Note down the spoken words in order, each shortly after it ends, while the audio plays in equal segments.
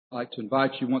I'd like to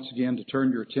invite you once again to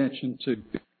turn your attention to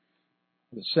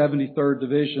the 73rd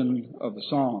division of the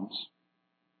Psalms.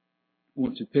 I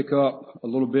want to pick up a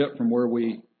little bit from where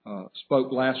we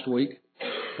spoke last week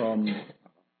from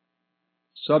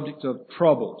subject of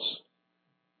troubles.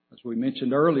 As we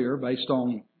mentioned earlier, based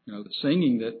on the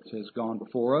singing that has gone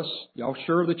before us, y'all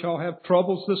sure that y'all have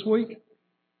troubles this week?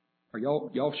 Are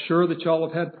y'all sure that y'all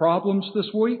have had problems this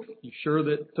week? You sure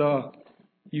that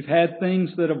you've had things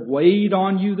that have weighed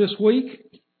on you this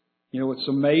week? It's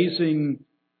amazing.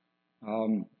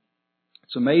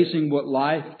 It's amazing what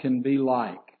life can be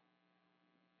like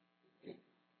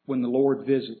when the Lord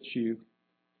visits you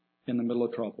in the middle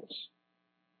of troubles.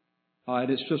 It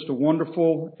is just a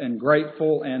wonderful and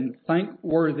grateful and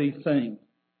thankworthy thing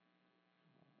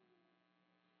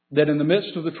that in the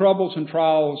midst of the troubles and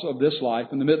trials of this life,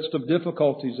 in the midst of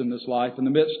difficulties in this life, in the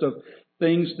midst of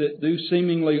things that do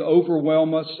seemingly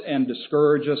overwhelm us and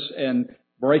discourage us and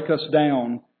break us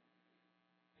down,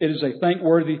 it is a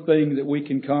thankworthy thing that we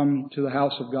can come to the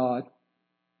house of God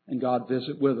and God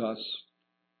visit with us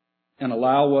and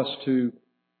allow us to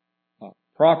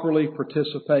properly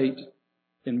participate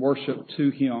in worship to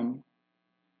Him.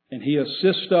 And He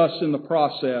assists us in the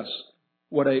process.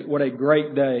 What a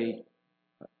great day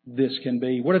this can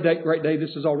be. What a great day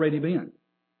this has already been.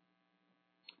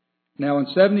 Now in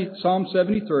Psalm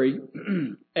 73,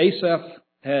 Asaph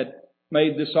had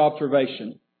made this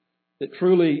observation that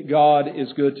truly God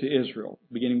is good to Israel,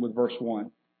 beginning with verse 1,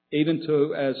 even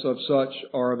to as of such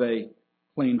are of a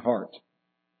clean heart.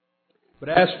 But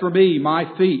as for me,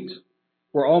 my feet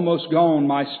were almost gone,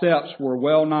 my steps were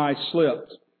well nigh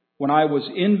slipped, when I was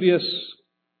envious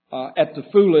at the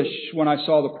foolish, when I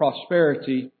saw the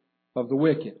prosperity of the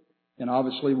wicked. And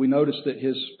obviously we noticed that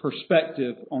his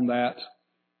perspective on that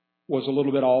was a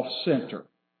little bit off center.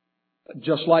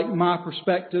 Just like my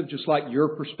perspective, just like your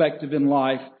perspective in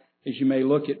life, as you may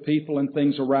look at people and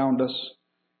things around us,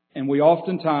 and we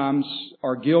oftentimes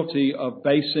are guilty of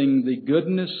basing the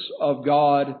goodness of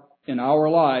God in our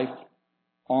life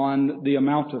on the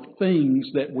amount of things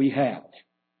that we have.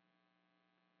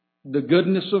 The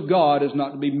goodness of God is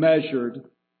not to be measured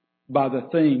by the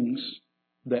things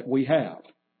that we have.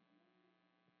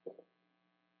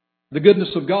 The goodness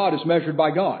of God is measured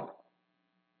by God.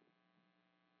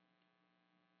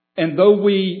 And though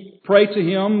we pray to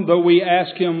Him, though we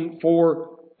ask Him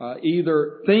for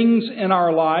either things in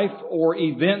our life or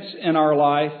events in our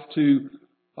life to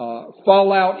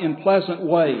fall out in pleasant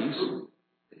ways,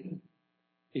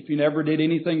 if He never did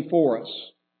anything for us,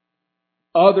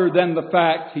 other than the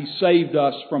fact He saved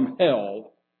us from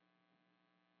hell,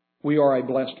 we are a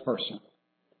blessed person.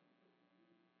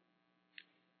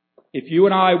 If you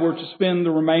and I were to spend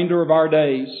the remainder of our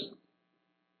days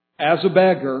as a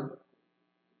beggar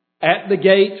at the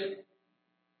gate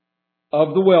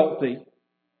of the wealthy,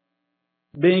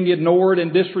 being ignored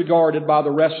and disregarded by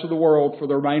the rest of the world for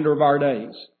the remainder of our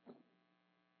days,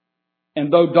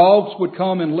 and though dogs would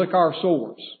come and lick our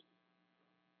sores,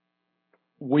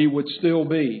 we would still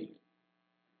be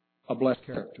a blessed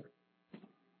character.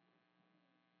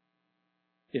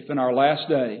 If in our last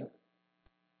day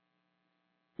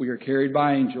we are carried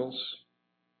by angels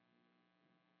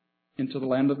into the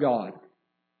land of God,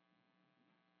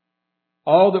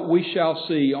 all that we shall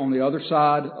see on the other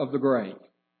side of the grave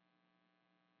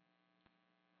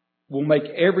will make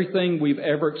everything we've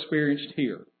ever experienced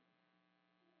here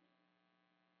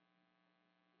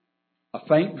a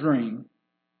faint dream,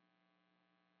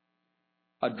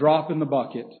 a drop in the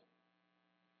bucket.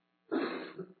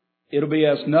 It'll be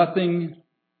as nothing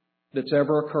that's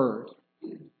ever occurred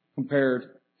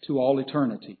compared to all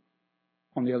eternity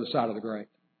on the other side of the grave.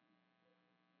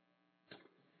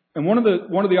 And one of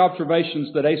the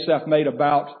observations that Asaph made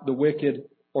about the wicked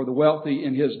or the wealthy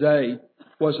in his day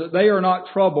was that they are not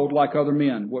troubled like other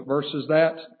men. What verse is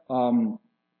that?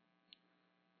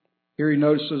 Here he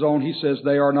notices on, he says,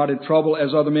 they are not in trouble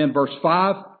as other men. Verse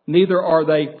 5, neither are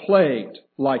they plagued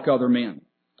like other men.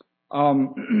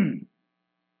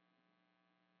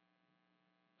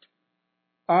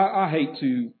 I hate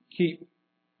to keep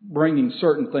bringing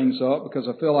certain things up because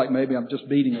I feel like maybe I'm just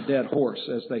beating a dead horse,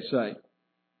 as they say.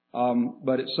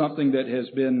 But it's something that has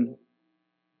been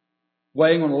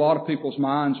weighing on a lot of people's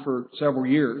minds for several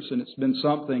years, and it's been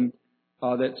something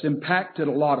that's impacted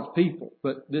a lot of people.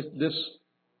 But this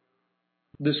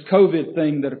COVID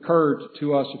thing that occurred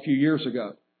to us a few years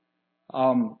ago,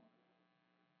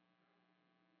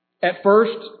 at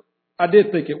first I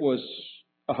did think it was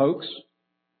a hoax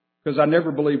because I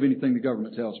never believe anything the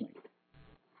government tells me.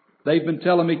 They've been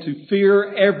telling me to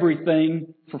fear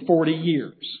everything for 40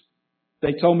 years.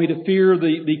 They told me to fear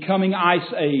the coming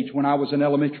ice age when I was in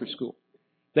elementary school.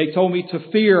 They told me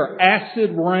to fear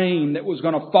acid rain that was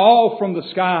going to fall from the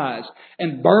skies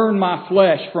and burn my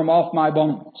flesh from off my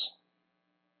bones.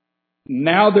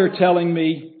 Now they're telling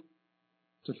me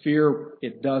to fear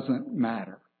it doesn't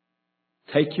matter.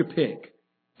 Take your pick.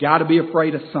 Got to be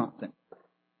afraid of something.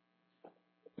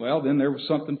 Well, then there was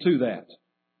something to that.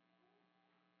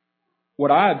 What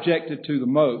I objected to the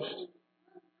most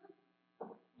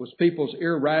was people's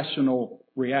irrational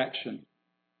reaction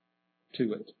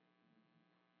to it.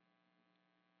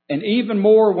 And even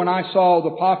more when I saw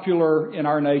the popular in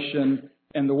our nation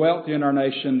and the wealthy in our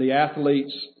nation, the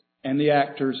athletes and the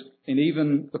actors and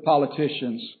even the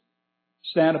politicians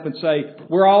stand up and say,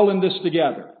 we're all in this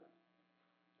together.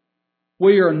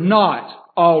 We are not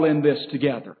all in this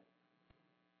together.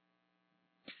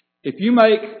 If you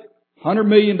make $100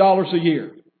 million a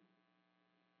year,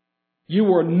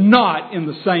 you are not in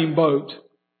the same boat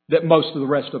that most of the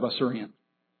rest of us are in.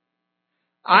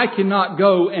 I cannot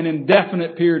go an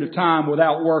indefinite period of time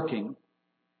without working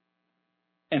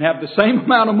and have the same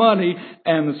amount of money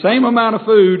and the same amount of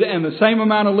food and the same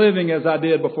amount of living as I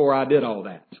did before I did all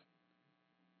that.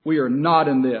 We are not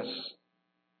in this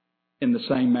in the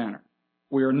same manner.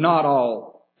 We are not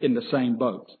all in the same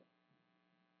boat.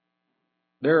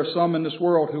 There are some in this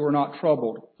world who are not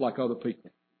troubled like other people.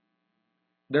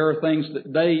 There are things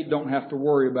that they don't have to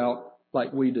worry about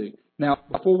like we do. Now,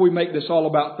 before we make this all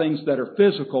about things that are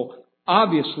physical,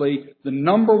 obviously the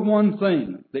number one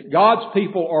thing that God's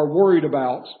people are worried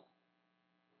about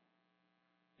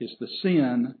is the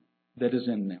sin that is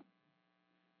in them.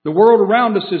 The world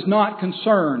around us is not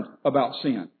concerned about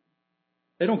sin.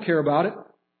 They don't care about it.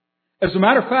 As a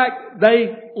matter of fact, they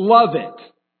love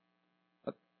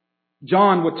it.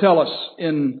 John would tell us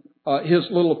in his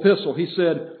little epistle, he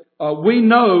said, we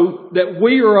know that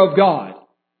we are of God,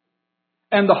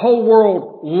 and the whole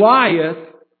world lieth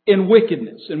in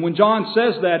wickedness. And when John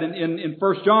says that in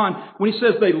 1 John, when he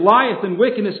says they lieth in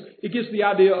wickedness, it gives the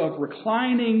idea of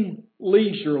reclining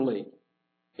leisurely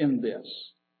in this.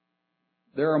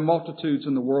 There are multitudes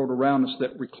in the world around us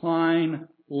that recline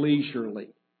leisurely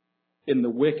in the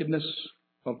wickedness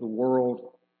of the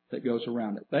world that goes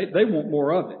around it. They want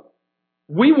more of it.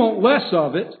 We want less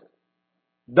of it.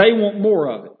 They want more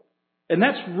of it. And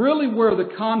that's really where the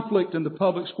conflict in the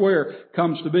public square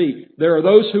comes to be. There are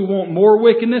those who want more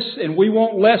wickedness and we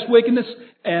want less wickedness.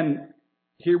 And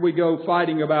here we go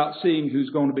fighting about seeing who's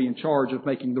going to be in charge of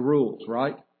making the rules,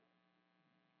 right?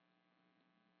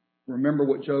 Remember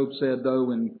what Job said,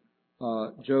 though, in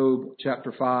Job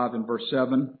chapter 5 and verse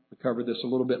 7. We covered this a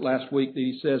little bit last week. That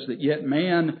he says that yet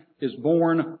man is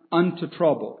born unto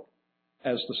trouble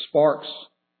as the sparks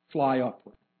fly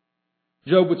upward.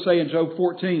 Job would say in Job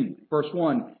 14, verse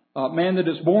 1, man that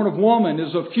is born of woman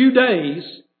is of few days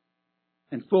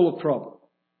and full of trouble.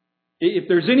 If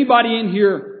there's anybody in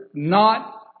here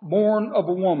not born of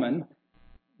a woman,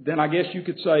 then I guess you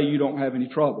could say you don't have any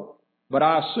trouble. But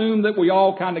I assume that we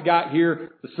all kind of got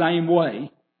here the same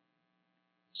way.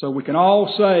 So we can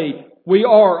all say we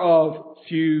are of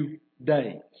few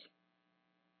days.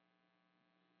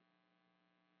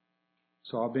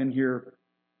 So I've been here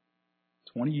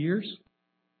 20 years,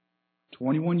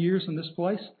 21 years in this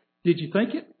place. Did you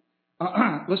think it?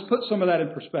 Let's put some of that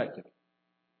in perspective.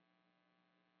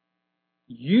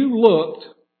 You looked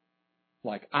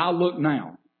like I look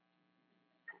now.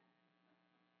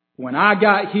 When I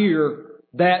got here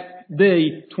that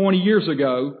day 20 years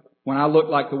ago, when I looked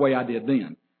like the way I did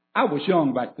then. I was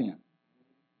young back then.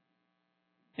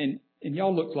 And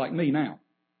y'all look like me now.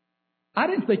 I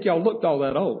didn't think y'all looked all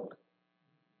that old.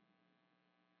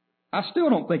 I still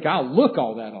don't think I look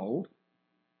all that old.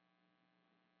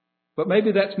 But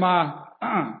maybe that's my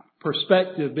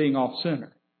perspective being off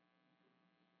center.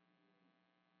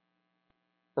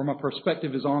 Or my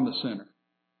perspective is on the center.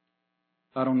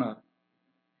 I don't know.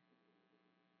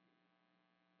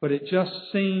 But it just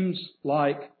seems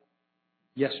like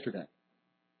yesterday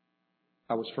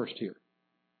I was first here.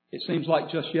 It seems like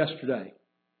just yesterday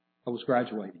I was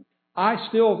graduating. I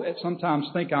still sometimes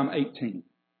think I'm 18.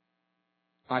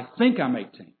 I think I'm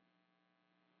 18.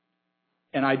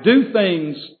 And I do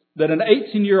things that an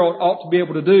 18-year-old ought to be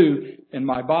able to do, and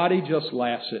my body just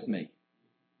laughs at me.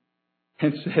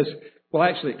 And says, well,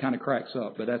 actually it kind of cracks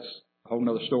up, but that's a whole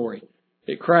nother story.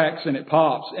 It cracks and it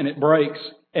pops and it breaks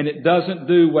and it doesn't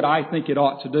do what I think it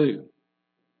ought to do.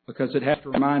 Because it has to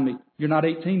remind me, you're not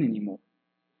 18 anymore.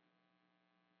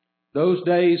 Those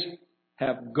days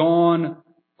have gone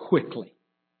quickly.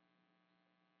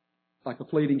 Like a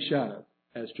fleeting shadow,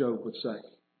 as Job would say.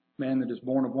 Man that is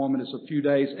born of woman is a few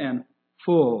days and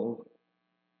full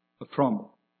of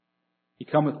trouble. He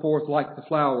cometh forth like the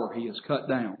flower, he is cut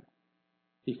down.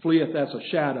 He fleeth as a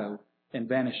shadow and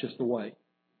vanisheth away.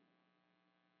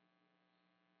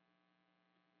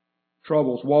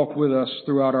 Troubles walk with us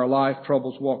throughout our life.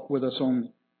 Troubles walk with us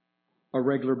on a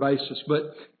regular basis.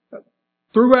 But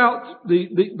throughout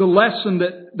the lesson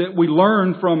that we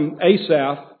learn from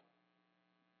Asaph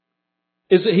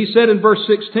is that he said in verse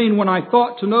 16, when I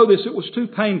thought to know this, it was too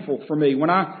painful for me. When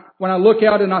I look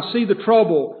out and I see the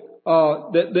trouble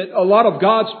that a lot of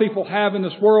God's people have in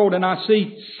this world, and I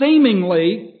see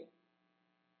seemingly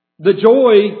the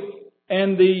joy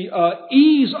and the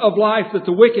ease of life that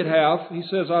the wicked have, he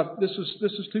says, this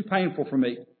is too painful for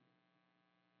me.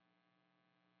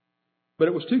 But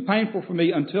it was too painful for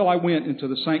me until I went into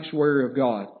the sanctuary of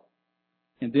God,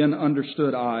 and then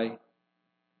understood I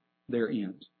their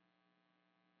end.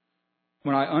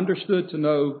 When I understood to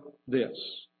know this,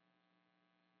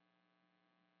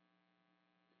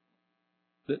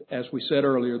 that as we said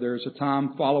earlier, there is a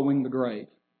time following the grave.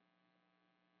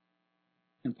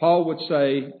 And Paul would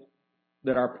say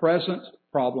that our present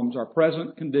problems, our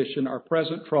present condition, our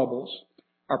present troubles,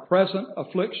 our present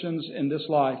afflictions in this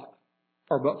life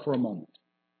are but for a moment.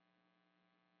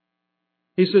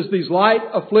 He says these light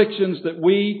afflictions that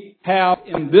we have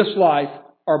in this life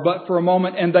are but for a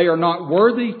moment, and they are not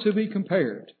worthy to be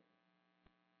compared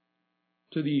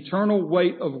to the eternal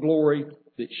weight of glory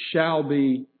that shall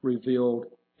be revealed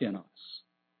in us.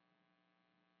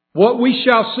 What we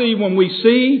shall see when we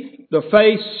see the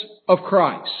face of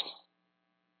Christ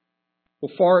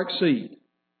will far exceed.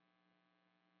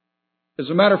 As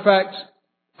a matter of fact,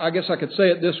 I guess I could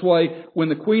say it this way, when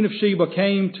the Queen of Sheba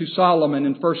came to Solomon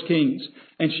in 1 Kings,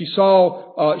 and she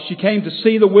came to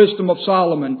see the wisdom of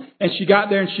Solomon, and she got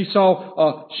there and she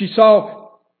saw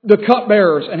the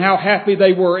cupbearers and how happy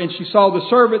they were, and she saw the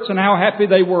servants and how happy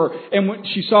they were, and when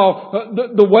she saw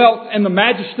the wealth and the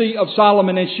majesty of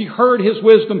Solomon, and she heard his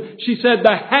wisdom, she said,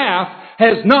 the half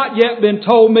has not yet been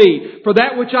told me, for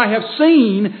that which I have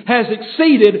seen has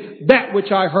exceeded that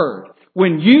which I heard.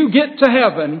 When you get to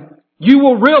heaven, you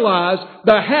will realize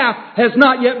the half has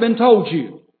not yet been told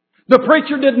you. The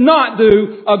preacher did not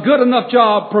do a good enough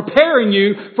job preparing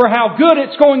you for how good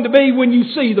it's going to be when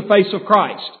you see the face of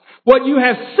Christ. What you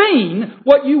have seen,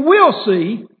 what you will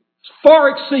see, far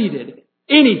exceeded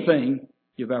anything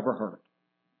you've ever heard.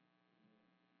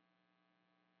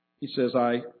 He says,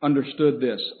 I understood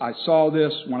this. I saw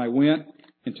this when I went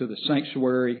into the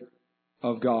sanctuary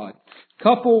of God.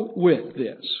 Coupled with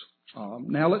this,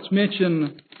 now let's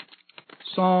mention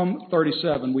Psalm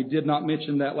 37. We did not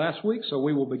mention that last week, so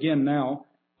we will begin now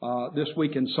this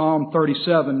week in Psalm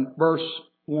 37, verse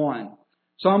 1.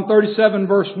 Psalm 37,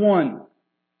 verse 1.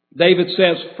 David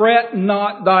says, fret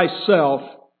not thyself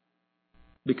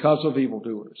because of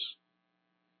evildoers,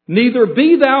 neither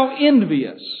be thou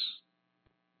envious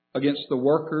against the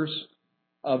workers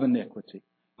of iniquity.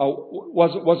 Oh,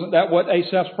 wasn't that what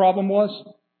Asaph's problem was?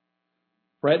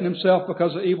 Fretting himself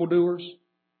because of evildoers?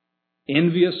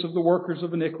 Envious of the workers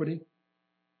of iniquity?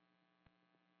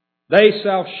 They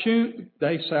shall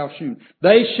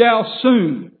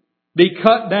soon be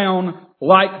cut down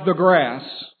like the grass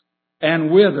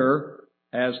and wither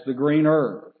as the green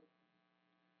herb.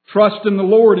 Trust in the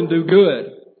Lord and do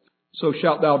good, so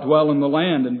shalt thou dwell in the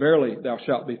land, and verily thou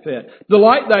shalt be fed.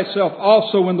 Delight thyself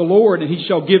also in the Lord, and He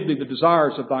shall give thee the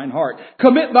desires of thine heart.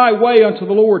 Commit thy way unto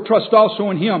the Lord, trust also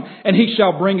in Him, and He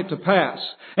shall bring it to pass.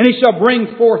 And He shall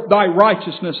bring forth thy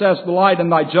righteousness as the light,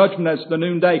 and thy judgment as the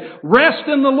noonday. Rest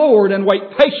in the Lord, and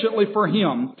wait patiently for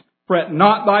Him. Fret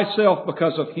not thyself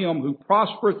because of him who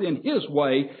prospereth in his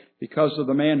way, because of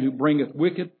the man who bringeth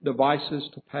wicked devices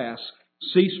to pass.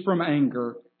 Cease from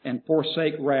anger, and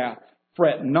forsake wrath.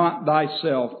 Fret not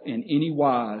thyself in any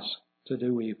wise to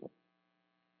do evil.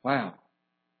 Wow.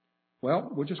 Well,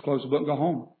 we'll just close the book and go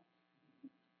home.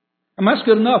 And that's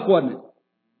good enough, wasn't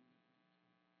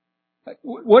it?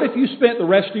 What if you spent the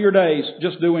rest of your days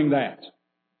just doing that?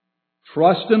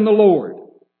 Trust in the Lord.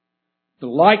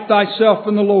 Delight thyself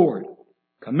in the Lord.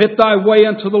 Commit thy way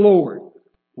unto the Lord.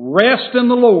 Rest in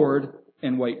the Lord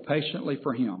and wait patiently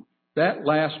for Him. That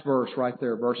last verse right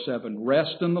there, verse 7.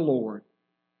 Rest in the Lord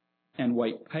and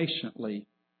wait patiently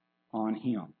on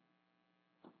Him.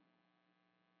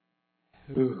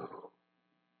 Ooh.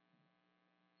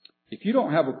 If you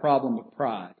don't have a problem with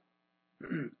pride,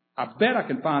 I bet I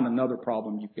can find another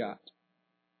problem you've got.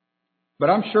 But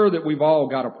I'm sure that we've all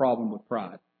got a problem with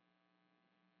pride.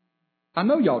 I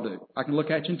know y'all do. I can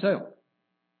look at you and tell.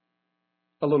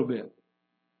 A little bit.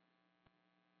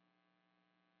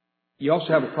 You also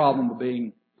have a problem with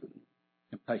being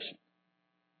impatient.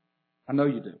 I know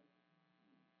you do.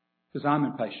 Because I'm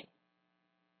impatient.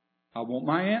 I want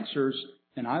my answers,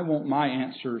 and I want my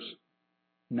answers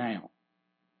now.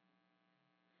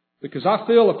 Because I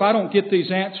feel if I don't get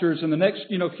these answers in the next,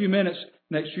 few minutes,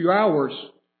 next few hours,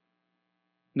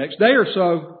 next day or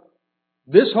so,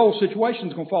 this whole situation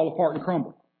is going to fall apart and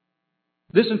crumble.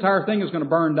 This entire thing is going to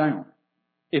burn down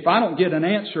if I don't get an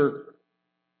answer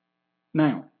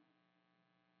now.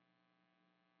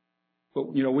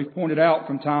 But, we've pointed out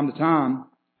from time to time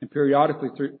and periodically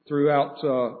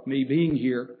throughout me being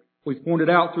here, we've pointed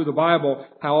out through the Bible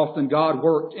how often God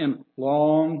worked in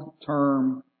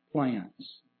long-term plans.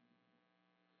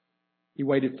 He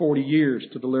waited 40 years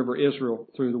to deliver Israel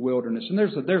through the wilderness. And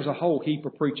there's a whole heap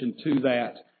of preaching to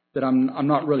that I'm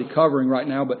not really covering right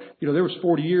now. But, there was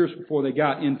 40 years before they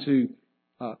got into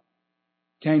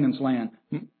Canaan's land.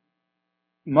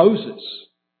 Moses,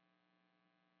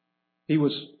 he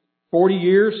was 40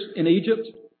 years in Egypt.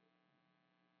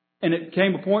 And it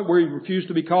came a point where he refused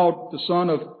to be called the son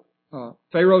of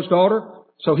Pharaoh's daughter.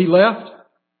 So he left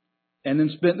and then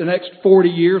spent the next 40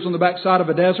 years on the backside of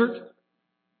a desert.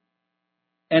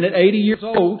 And at 80 years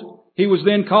old, he was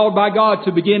then called by God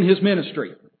to begin his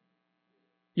ministry.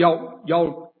 Are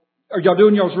y'all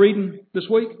doing y'all's reading this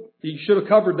week? You should have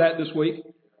covered that this week.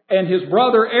 And his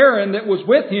brother Aaron that was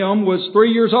with him was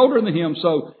 3 years older than him.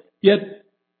 So yet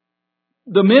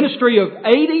the ministry of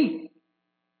 80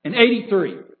 and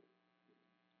 83.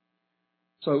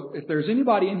 So if there's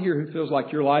anybody in here who feels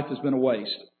like your life has been a waste,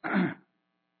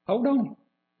 hold on.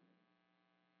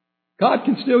 God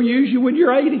can still use you when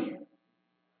you're 80.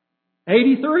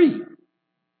 83.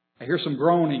 I hear some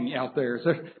groaning out there.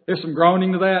 There's some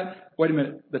groaning to that. Wait a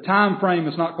minute. The time frame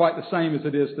is not quite the same as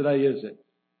it is today, is it?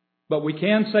 But we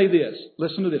can say this.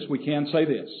 Listen to this. We can say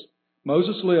this.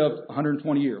 Moses lived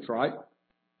 120 years, right?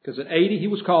 Because at 80 he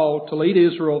was called to lead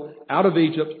Israel out of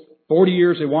Egypt. 40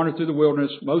 years they wandered through the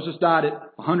wilderness. Moses died at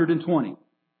 120.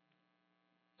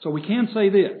 So we can say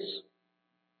this.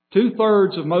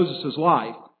 2/3 of Moses'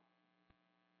 life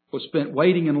was spent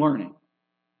waiting and learning.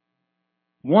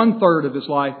 1/3 of his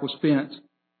life was spent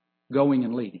going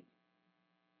and leading.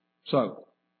 So,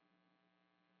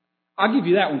 I'll give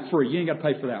you that one free. You ain't got to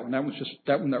pay for that one.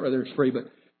 That one rather is free.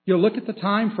 But, look at the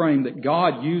time frame that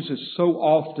God uses so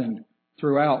often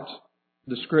throughout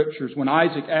the Scriptures. When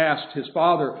Isaac asked his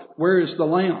father, "Where is the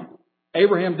lamb?"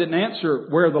 Abraham didn't answer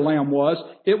where the lamb was.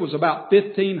 It was about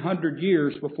 1,500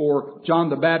 years before John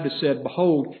the Baptist said,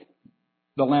 "Behold,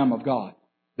 the Lamb of God."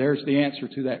 There's the answer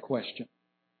to that question.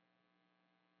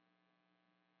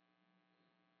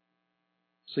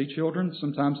 See, children,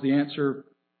 sometimes the answer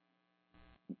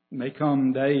may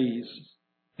come days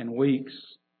and weeks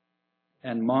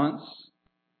and months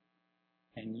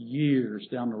and years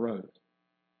down the road.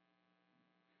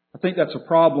 I think that's a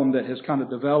problem that has kind of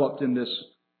developed in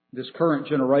this current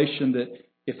generation, that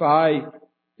if I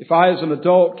as an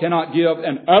adult cannot give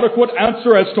an adequate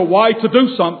answer as to why to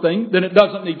do something, then it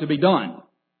doesn't need to be done.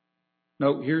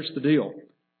 No, here's the deal.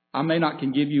 I may not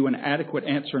can give you an adequate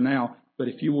answer now, but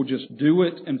if you will just do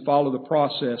it and follow the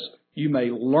process, you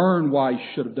may learn why you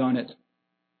should have done it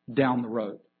down the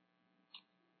road.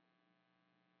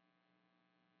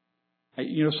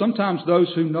 Sometimes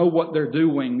those who know what they're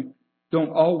doing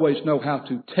don't always know how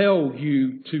to tell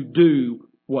you to do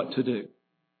what to do.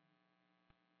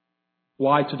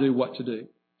 Why to do what to do.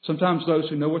 Sometimes those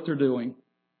who know what they're doing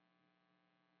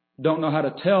don't know how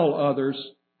to tell others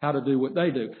how to do what they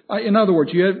do. In other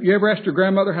words, you ever asked your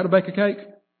grandmother how to bake a cake?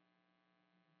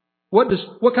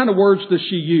 What kind of words does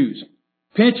she use?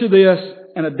 Pinch of this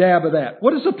and a dab of that.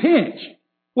 What is a pinch?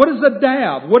 What is a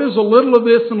dab? What is a little of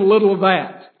this and a little of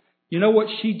that? You know what?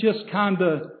 She just kind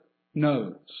of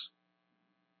knows.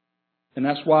 And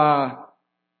that's why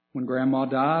when Grandma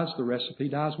dies, the recipe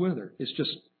dies with her.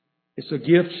 It's a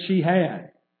gift she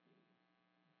had.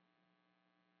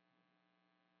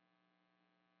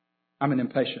 I'm an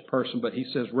impatient person, but he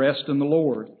says, rest in the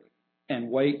Lord and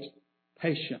wait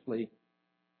patiently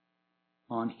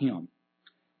on Him.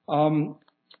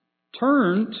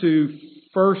 Turn to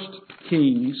 1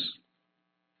 Kings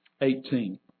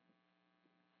 18.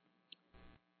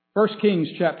 1 Kings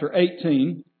chapter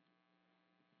 18.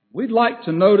 We'd like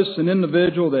to notice an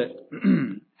individual that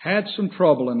had some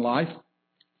trouble in life.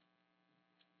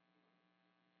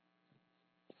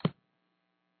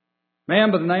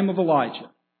 Man by the name of Elijah.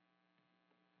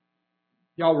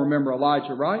 Y'all remember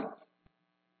Elijah, right?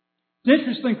 The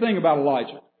interesting thing about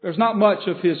Elijah, there's not much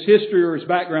of his history or his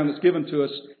background that's given to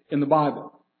us in the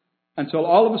Bible. Until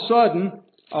all of a sudden,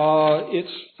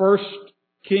 it's 1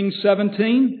 Kings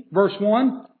 17, verse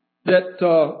 1, that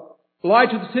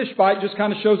Elijah the Tishbite just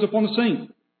kind of shows up on the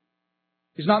scene.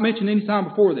 He's not mentioned any time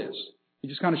before this. He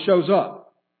just kind of shows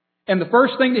up. And the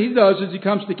first thing that he does is he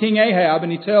comes to King Ahab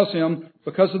and he tells him,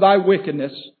 because of thy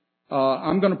wickedness,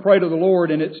 I'm going to pray to the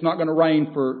Lord and it's not going to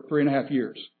rain for 3.5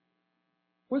 years.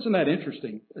 Well, isn't that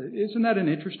interesting? Isn't that an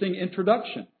interesting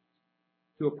introduction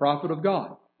to a prophet of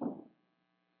God?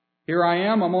 Here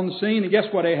I am, I'm on the scene, and guess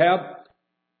what, Ahab?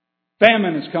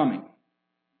 Famine is coming.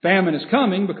 Famine is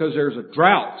coming because there's a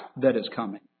drought that is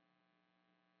coming.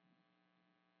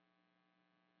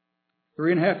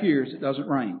 3.5 years it doesn't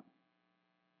rain.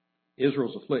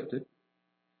 Israel's afflicted.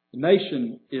 The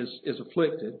nation is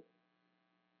afflicted.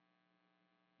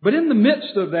 But in the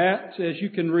midst of that, as you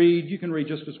can read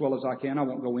just as well as I can. I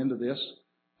won't go into this.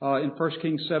 In 1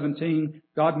 Kings 17,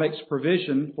 God makes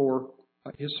provision for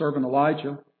His servant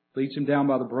Elijah, leads him down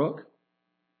by the brook.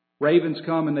 Ravens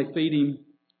come and they feed him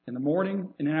in the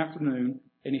morning and in the afternoon,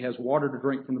 and he has water to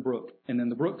drink from the brook. And then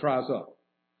the brook dries up.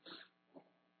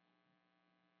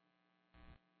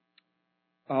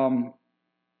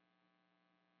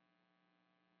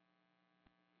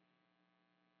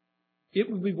 It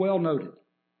would be well noted.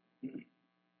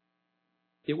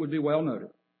 It would be well noted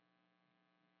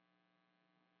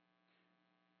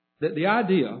that the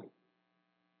idea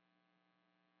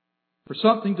for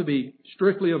something to be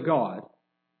strictly of God,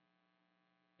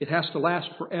 it has to last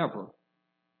forever,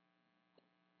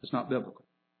 is not biblical.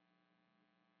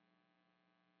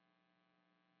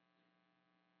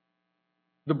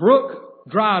 The brook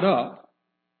dried up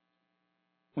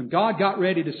when God got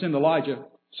ready to send Elijah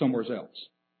somewhere else.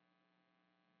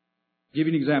 I'll give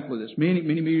you an example of this. Many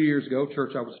years ago,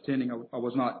 church I was attending, I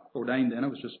was not ordained then. I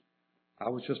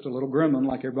was just a little gremlin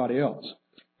like everybody else.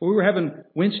 We were having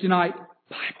Wednesday night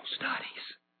Bible studies.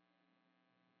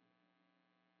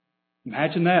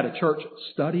 Imagine that, a church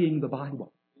studying the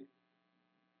Bible.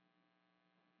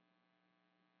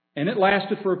 And it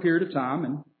lasted for a period of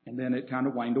time, and then it kind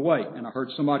of waned away. And I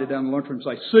heard somebody down the lunchroom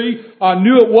say, "See, I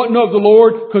knew it wasn't of the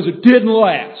Lord because it didn't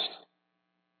last."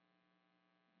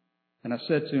 And I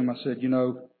said to him, you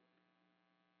know,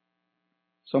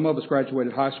 some of us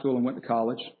graduated high school and went to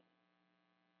college.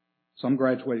 Some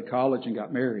graduated college and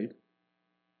got married.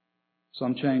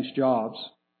 Some changed jobs.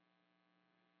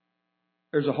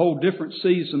 There's a whole different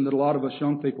season that a lot of us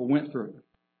young people went through.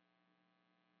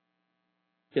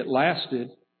 It lasted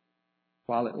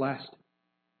while it lasted.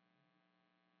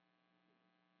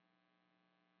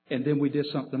 And then we did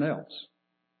something else.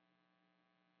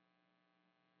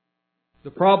 The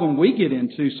problem we get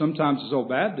into sometimes as old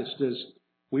Baptists is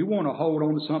we want to hold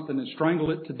on to something and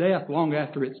strangle it to death long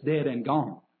after it's dead and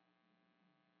gone.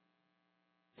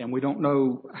 And we don't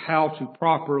know how to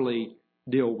properly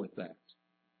deal with that.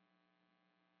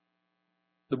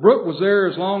 The brook was there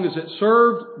as long as it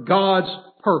served God's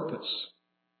purpose.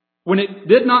 When it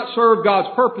did not serve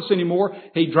God's purpose anymore,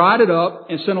 He dried it up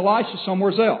and sent Elisha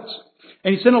somewhere else.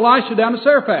 And He sent Elisha down to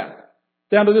Zarephath,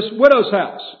 down to this widow's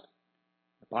house.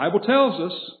 The Bible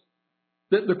tells us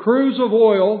that the cruse of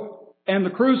oil and the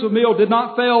cruse of meal did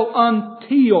not fail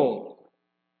until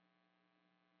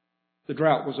the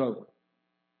drought was over.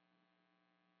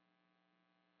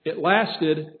 It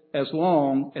lasted as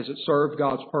long as it served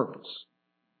God's purpose.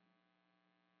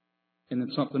 And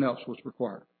then something else was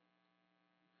required.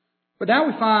 But now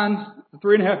we find the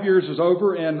 3.5 years is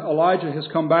over and Elijah has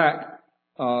come back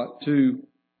to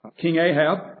King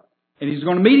Ahab. And he's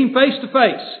going to meet him face to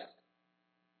face.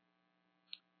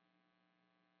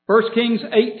 1 Kings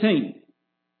 18,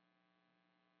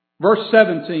 verse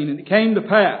 17. And it came to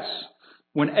pass,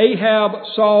 when Ahab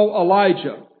saw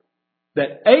Elijah,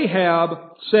 that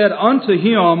Ahab said unto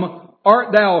him,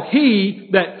 Art thou he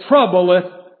that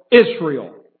troubleth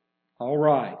Israel? All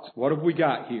right, what have we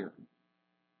got here?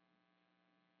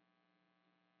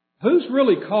 Who's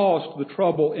really caused the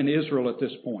trouble in Israel at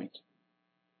this point?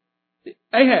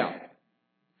 Ahab.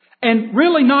 And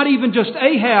really not even just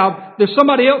Ahab. There's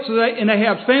somebody else in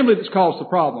Ahab's family that's caused the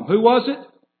problem. Who was it?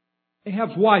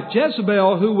 Ahab's wife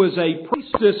Jezebel, who was a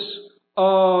priestess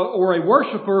or a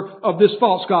worshiper of this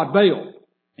false god Baal.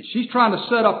 And she's trying to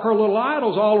set up her little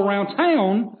idols all around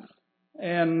town.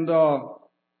 And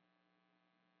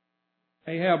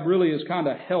Ahab really is kind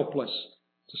of helpless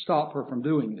to stop her from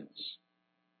doing this.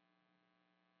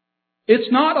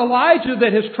 It's not Elijah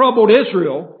that has troubled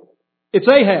Israel. It's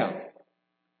Ahab.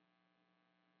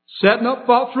 Setting up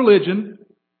false religion,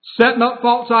 setting up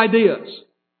false ideas.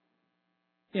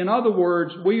 In other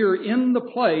words, we are in the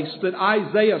place that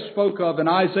Isaiah spoke of in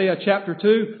Isaiah chapter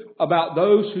 2 about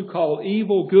those who call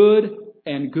evil good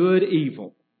and good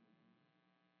evil.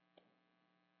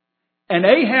 And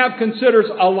Ahab considers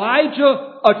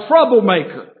Elijah a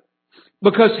troublemaker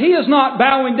because he is not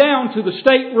bowing down to the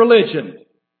state religion.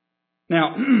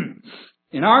 Now,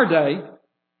 in our day,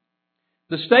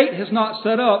 the state has not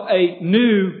set up a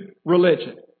new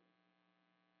religion.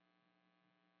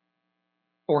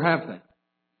 Or have they?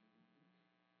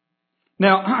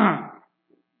 Now,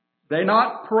 they're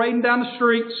not parading down the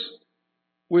streets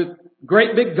with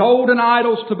great big golden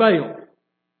idols to Baal.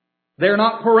 They're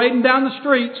not parading down the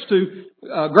streets to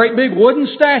great big wooden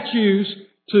statues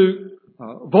to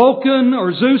Vulcan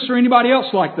or Zeus or anybody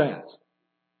else like that.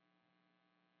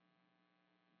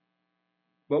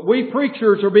 But we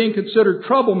preachers are being considered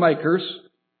troublemakers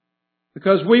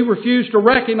because we refuse to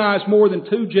recognize more than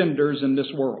two genders in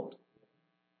this world.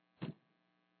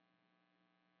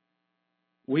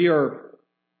 We are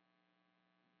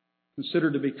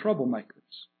considered to be troublemakers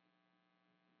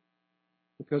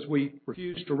because we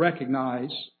refuse to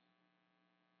recognize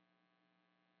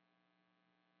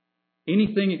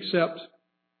anything except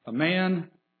a man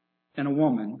and a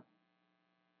woman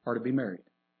are to be married.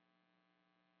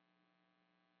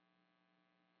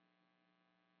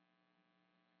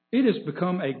 It has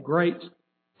become a great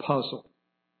puzzle,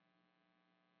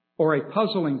 or a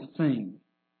puzzling thing,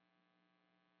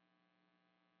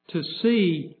 to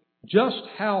see just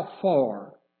how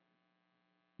far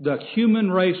the human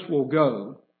race will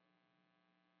go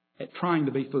at trying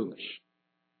to be foolish.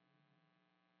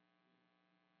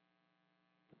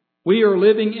 We are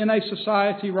living in a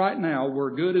society right now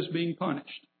where good is being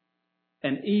punished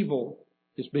and evil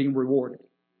is being rewarded.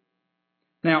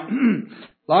 Now,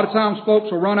 a lot of times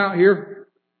folks will run out here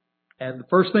and the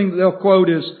first thing that they'll quote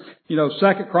is,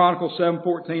 2 Chronicles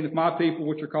 7:14, if my people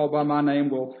which are called by my name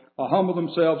will humble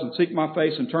themselves and seek my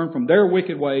face and turn from their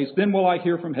wicked ways, then will I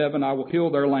hear from heaven, I will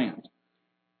heal their land.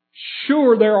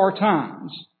 Sure, there are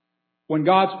times when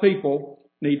God's people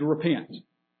need to repent.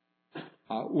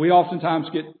 We oftentimes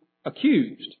get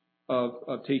accused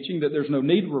of teaching that there's no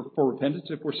need for repentance.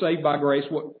 If we're saved by grace,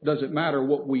 what does it matter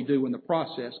what we do in the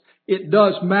process? It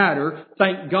does matter.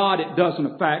 Thank God it doesn't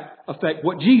affect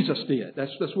what Jesus did.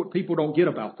 That's what people don't get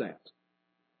about that.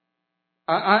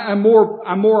 I'm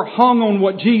more hung on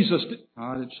what Jesus did.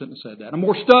 I shouldn't have said that. I'm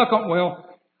more stuck on,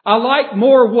 I like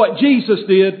more what Jesus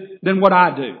did than what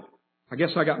I do. I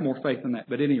guess I got more faith in that.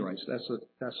 But anyways,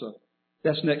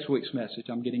 that's next week's message.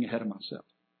 I'm getting ahead of myself.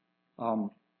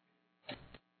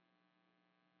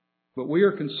 But we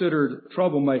are considered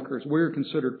troublemakers. We are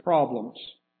considered problems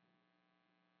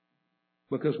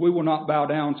because we will not bow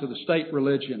down to the state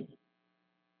religion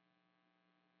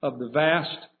of the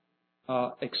vast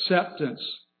acceptance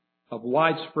of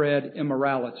widespread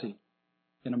immorality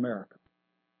in America.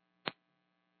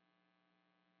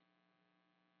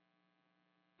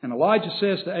 And Elijah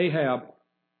says to Ahab,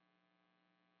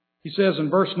 he says in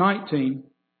verse 18,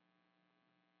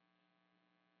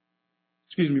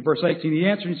 he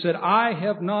answered and said, I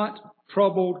have not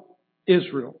troubled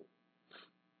Israel,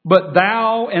 but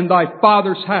thou and thy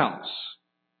father's house,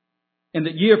 and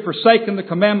that ye have forsaken the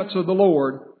commandments of the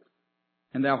Lord,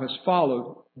 and thou hast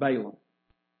followed Balaam.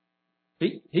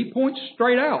 He points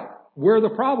straight out where the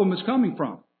problem is coming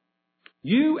from.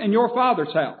 You and your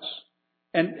father's house.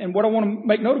 And what I want to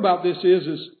make note about this is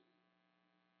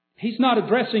he's not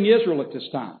addressing Israel at this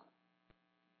time.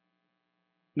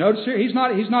 Notice here, he's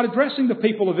not addressing the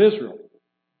people of Israel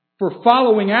for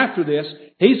following after this.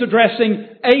 He's addressing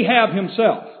Ahab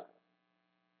himself.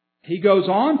 He goes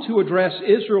on to address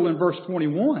Israel in verse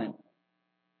 21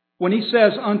 when he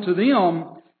says unto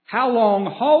them, how long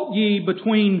halt ye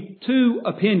between two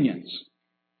opinions?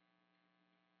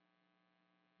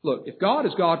 Look, if God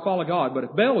is God, follow God. But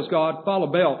if Baal is God, follow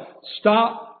Baal.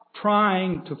 Stop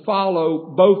trying to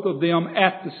follow both of them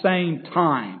at the same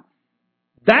time.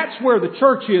 That's where the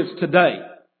church is today.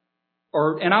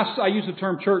 And I use the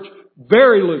term church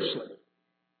very loosely.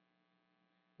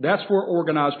 That's where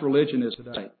organized religion is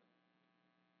today.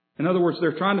 In other words,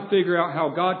 they're trying to figure out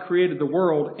how God created the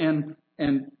world and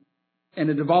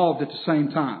it evolved at the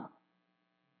same time.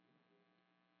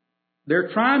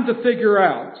 They're trying to figure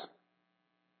out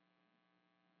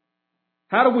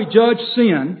how do we judge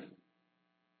sin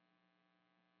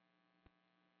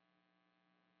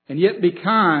and yet be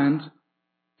kind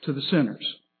to the sinners.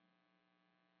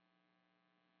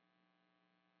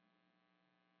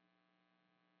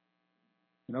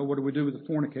 What do we do with the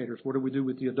fornicators? What do we do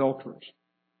with the adulterers?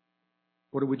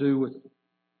 What do we do with the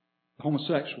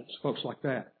homosexuals, folks like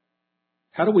that?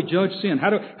 How do we judge sin? How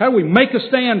do we make a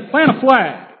stand, plant a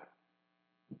flag,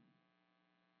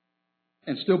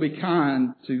 and still be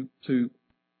kind to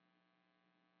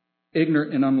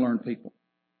ignorant and unlearned people?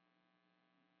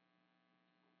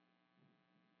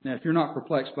 Now, if you're not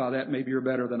perplexed by that, maybe you're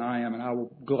better than I am, and I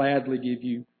will gladly give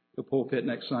you the pulpit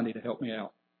next Sunday to help me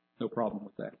out. No problem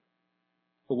with that.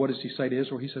 But what does he say to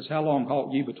Israel? He says, how long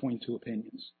halt ye between two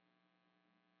opinions?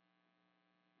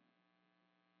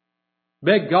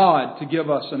 Beg God to give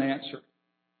us an answer.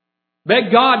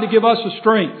 Beg God to give us the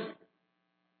strength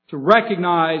to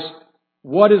recognize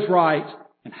what is right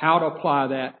and how to apply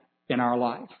that in our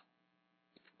life.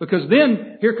 Because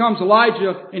then here comes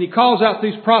Elijah and he calls out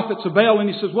these prophets of Baal and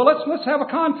he says, well, let's have a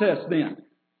contest then.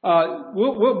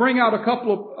 We'll bring out a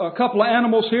couple of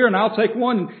animals here and I'll take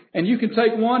one and you can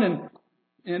take one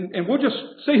and we'll just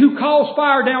see who calls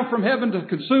fire down from heaven to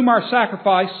consume our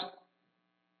sacrifice,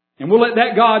 and we'll let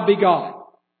that God be God.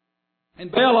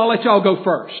 And Baal, I'll let y'all go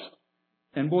first.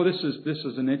 And boy, this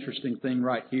is an interesting thing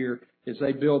right here, is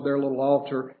they build their little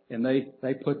altar and they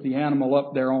put the animal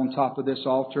up there on top of this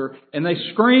altar and they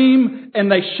scream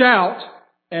and they shout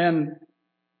and,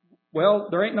 well,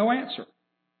 there ain't no answer.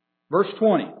 Verse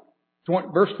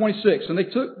 26, and they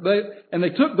took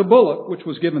the bullock which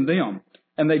was given them,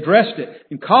 and they dressed it,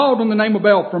 and called on the name of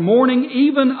Baal from morning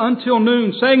even until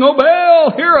noon, saying, O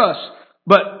Baal, hear us!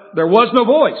 But there was no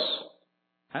voice.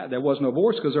 There was no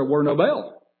voice because there were no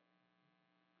Baal.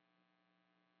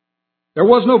 There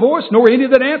was no voice, nor any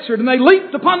that answered, and they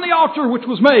leaped upon the altar which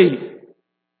was made.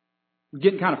 We're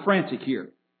getting kind of frantic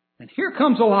here. And here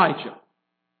comes Elijah.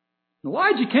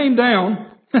 Elijah came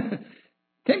down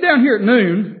here at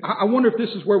noon. I wonder if this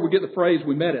is where we get the phrase,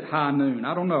 we met at high noon.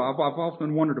 I don't know. I've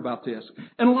often wondered about this.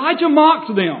 And Elijah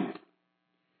mocked them.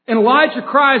 And Elijah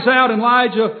cries out, and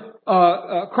Elijah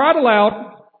cried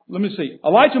aloud. Let me see.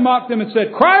 Elijah mocked them and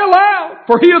said, cry aloud,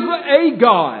 for he is a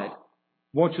God.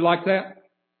 Won't you like that?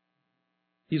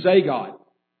 He's a God.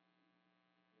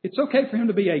 It's okay for him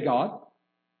to be a God.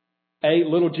 A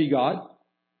little g God.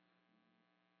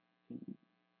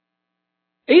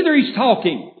 Either he's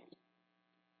talking,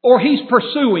 or he's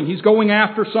pursuing, he's going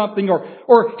after something,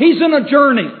 or he's in a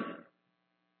journey,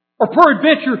 or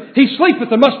peradventure he sleepeth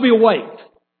and must be awake.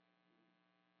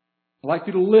 I'd like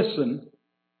you to listen.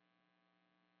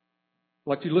 I'd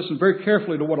like you to listen very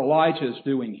carefully to what Elijah is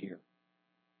doing here.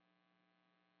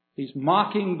 He's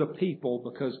mocking the people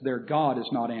because their God is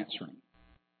not answering.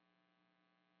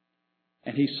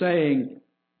 And he's saying,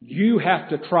 you have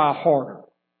to try harder.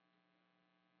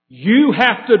 You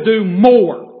have to do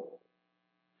more.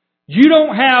 You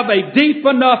don't have a deep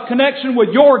enough connection with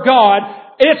your God.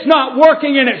 It's not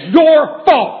working and it's your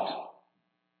fault.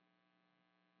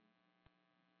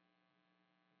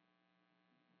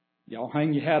 Y'all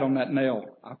hang your hat on that nail.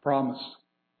 I promise.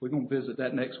 We're going to visit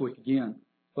that next week again.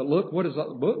 But look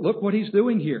what he's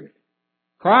doing here.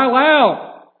 Cry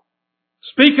aloud.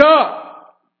 Speak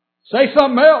up. Say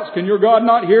something else. Can your God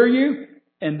not hear you?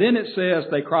 And then it says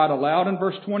they cried aloud in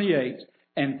verse 28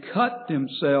 and cut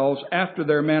themselves after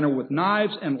their manner with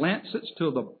knives and lancets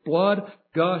till the blood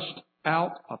gushed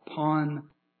out upon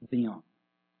them.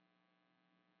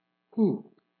 Whew.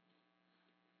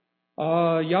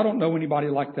 Y'all don't know anybody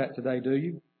like that today, do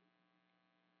you?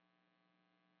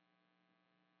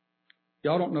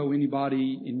 Y'all don't know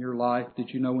anybody in your life. Did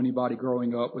you know anybody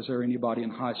growing up? Was there anybody in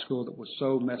high school that was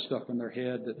so messed up in their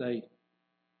head that they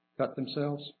cut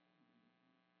themselves?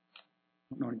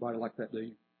 Don't know anybody like that, do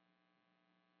you?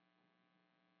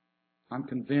 I'm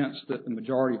convinced that the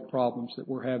majority of problems that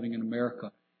we're having in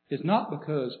America is not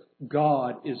because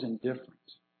God is indifferent,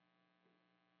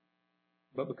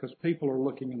 but because people are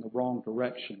looking in the wrong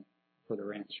direction for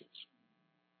their answers.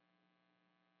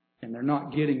 And they're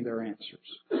not getting their answers.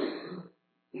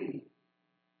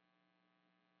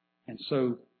 And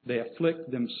so they afflict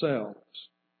themselves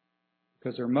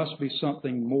because there must be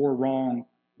something more wrong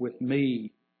with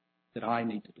me that I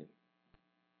need to do.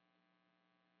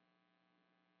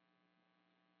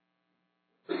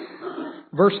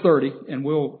 Verse 30, and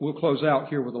we'll close out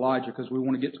here with Elijah because we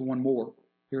want to get to one more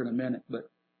here in a minute. But,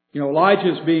 Elijah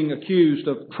is being accused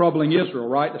of troubling Israel,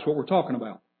 right? That's what we're talking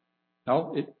about.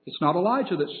 No, it's not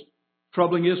Elijah that's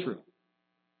troubling Israel.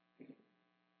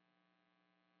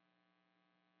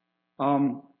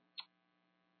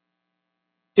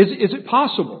 Is it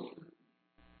possible?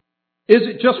 Is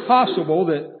it just possible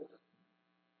that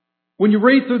when you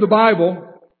read through the Bible,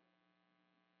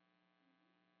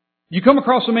 you come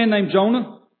across a man named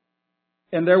Jonah,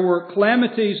 and there were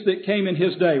calamities that came in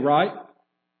his day, right?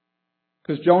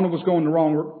 Because Jonah was going the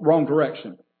wrong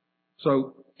direction.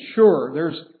 So, sure,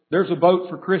 there's a boat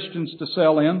for Christians to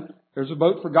sail in. There's a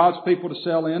boat for God's people to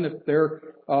sail in. If they're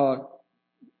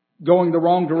going the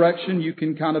wrong direction, you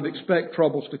can kind of expect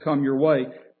troubles to come your way.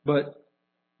 But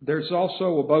there's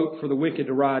also a boat for the wicked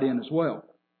to ride in as well.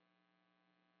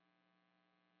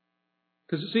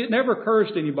 Because, see, it never occurs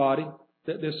to anybody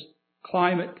that this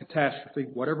climate catastrophe,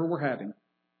 whatever we're having,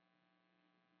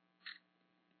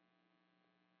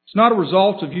 it's not a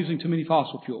result of using too many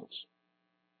fossil fuels.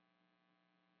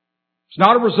 It's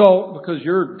not a result because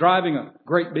you're driving a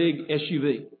great big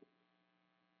SUV.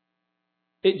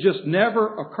 it just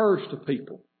never occurs to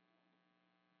people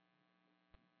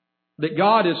that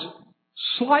God is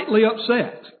slightly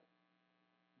upset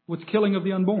with the killing of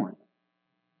the unborn.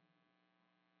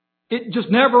 It just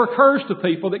never occurs to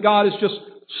people that God is just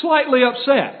slightly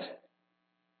upset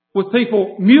with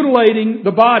people mutilating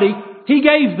the body He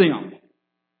gave them,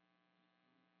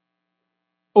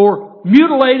 or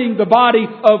mutilating the body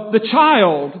of the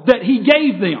child that He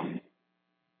gave them,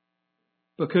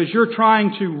 because you're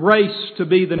trying to race to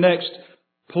be the next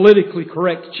politically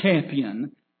correct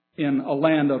champion in a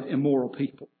land of immoral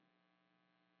people.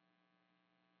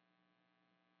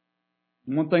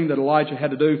 One thing that Elijah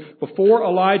had to do, before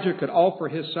Elijah could offer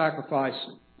his sacrifice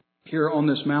here on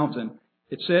this mountain,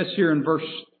 it says here in verse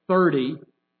 30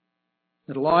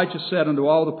 that Elijah said unto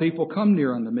all the people, Come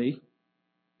near unto me.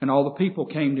 And all the people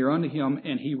came near unto him,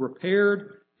 and he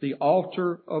repaired the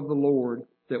altar of the Lord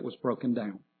that was broken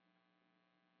down.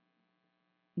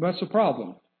 That's a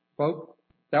problem, folks.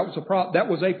 That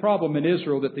was a problem in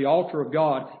Israel, that the altar of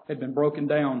God had been broken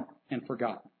down and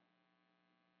forgotten.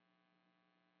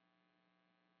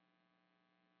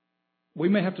 We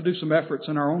may have to do some efforts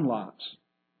in our own lives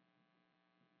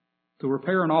to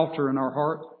repair an altar in our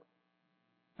heart,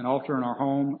 an altar in our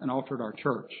home, an altar at our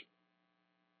church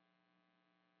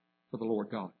for the Lord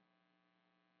God.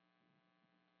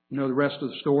 You know the rest of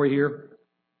the story here.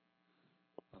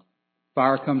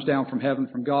 Fire comes down from heaven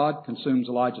from God, consumes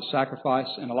Elijah's sacrifice,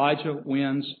 and Elijah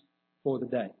wins for the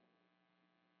day.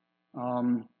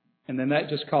 And then that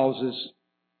just causes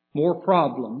more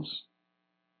problems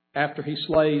after he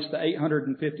slays the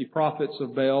 850 prophets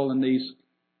of Baal and these.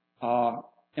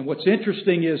 And what's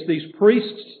interesting is these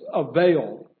priests of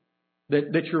Baal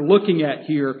that you're looking at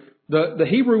here. The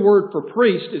Hebrew word for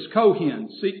priest is Kohen,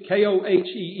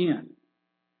 Kohen.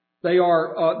 They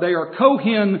are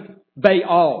Kohen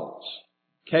Baals,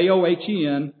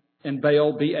 Kohen, and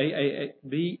Baal, Baals.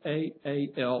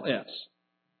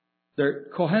 They're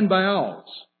Kohen Baals.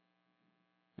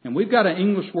 And we've got an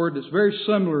English word that's very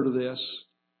similar to this,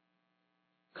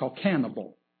 called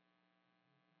cannibal.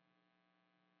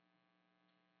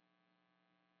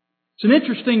 It's an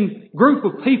interesting group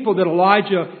of people that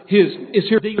Elijah is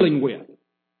here dealing with.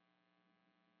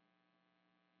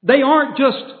 They aren't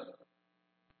just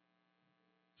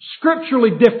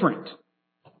scripturally different.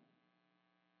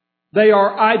 They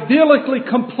are idyllically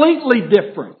completely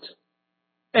different.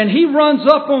 And he runs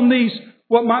up on these,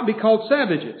 what might be called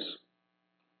savages,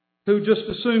 who just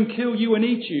as soon kill you and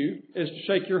eat you as to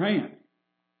shake your hand.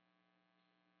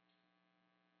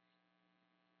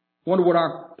 Wonder what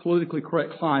our politically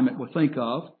correct climate would think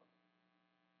of.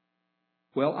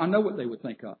 Well, I know what they would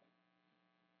think of.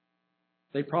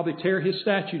 They'd probably tear his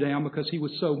statue down because he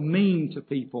was so mean to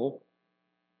people,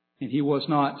 and he was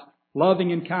not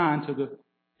loving and kind to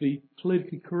be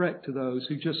politically correct to those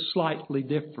who just slightly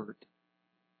differed.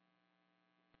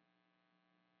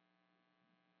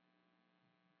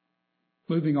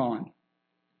 Moving on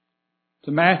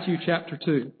to Matthew chapter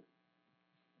 2.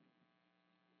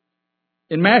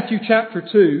 In Matthew chapter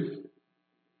 2,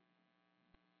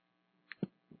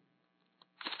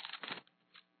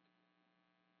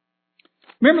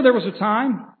 remember there was a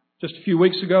time just a few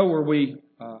weeks ago where we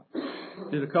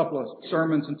did a couple of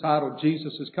sermons entitled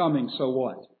Jesus is Coming, So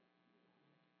What?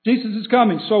 Jesus is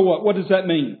coming, so what? What does that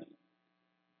mean?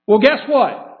 Well, guess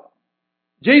what?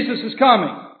 Jesus is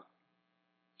coming.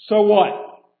 So what?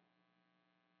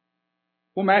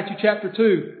 Well, Matthew chapter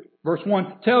 2, verse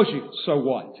 1 tells you, so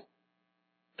what?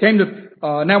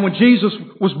 Now when Jesus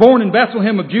was born in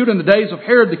Bethlehem of Judah in the days of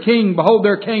Herod the king, behold,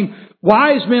 there came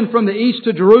wise men from the east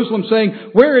to Jerusalem, saying,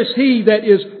 Where is he that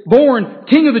is born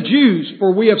King of the Jews?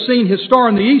 For we have seen his star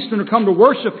in the east and are come to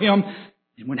worship him.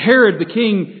 And when Herod the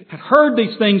king had heard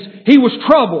these things, he was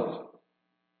troubled,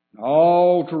 and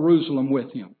all Jerusalem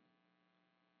with him.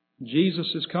 Jesus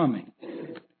is coming.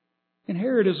 And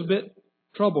Herod is a bit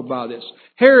troubled by this.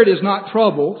 Herod is not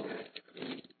troubled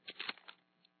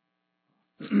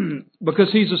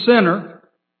because he's a sinner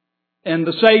and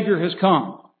the Savior has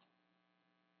come.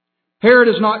 Herod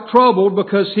is not troubled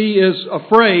because he is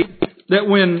afraid that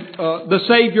when the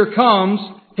Savior comes,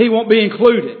 he won't be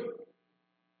included.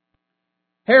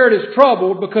 Herod is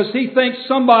troubled because he thinks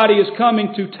somebody is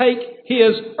coming to take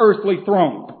his earthly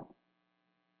throne.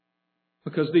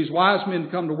 Because these wise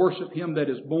men come to worship him that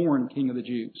is born King of the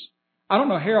Jews. I don't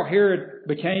know how Herod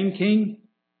became king.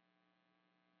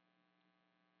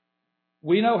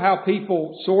 We know how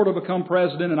people sort of become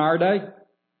president in our day.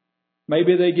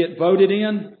 Maybe they get voted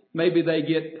in. Maybe they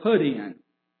get put in.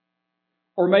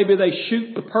 Or maybe they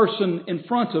shoot the person in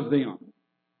front of them.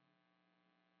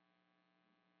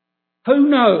 Who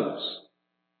knows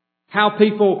how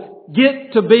people people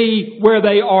get to be where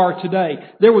they are today.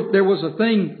 There was a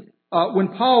thing when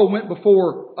Paul went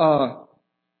before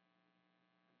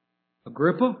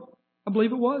Agrippa, I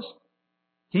believe it was,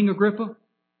 King Agrippa.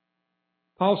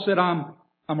 Paul said, I'm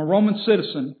a Roman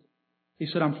citizen. He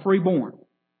said, I'm freeborn.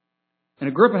 And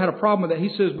Agrippa had a problem with that.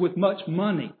 He says, with much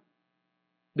money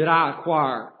did I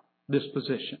acquire this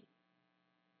position.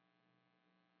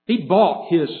 He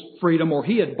bought his freedom, or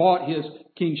he had bought his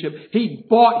kingship. He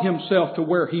bought himself to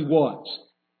where he was.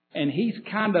 And he's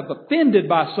kind of offended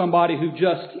by somebody who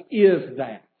just is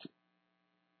that.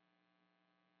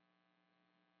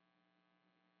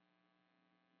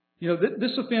 You know,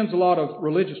 this offends a lot of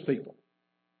religious people.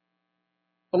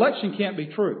 Election can't be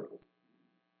true.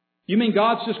 You mean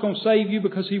God's just going to save you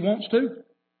because He wants to?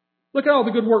 Look at all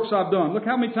the good works I've done. Look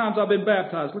how many times I've been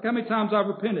baptized. Look how many times I've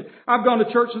repented. I've gone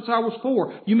to church since I was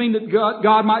 4. You mean that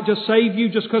God might just save you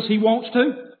just because He wants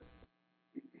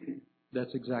to?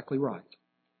 That's exactly right.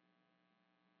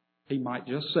 He might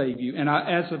just save you. And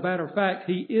as a matter of fact,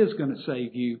 He is going to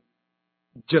save you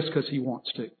just because He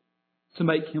wants to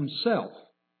make Himself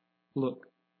look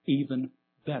even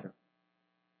better.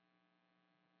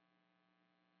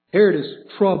 Herod is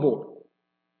troubled,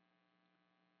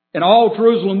 and all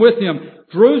Jerusalem with him.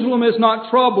 Jerusalem is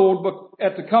not troubled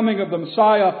at the coming of the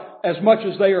Messiah as much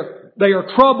as they are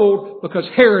troubled because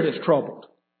Herod is troubled.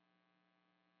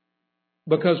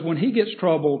 Because when he gets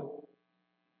troubled,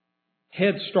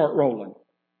 heads start rolling.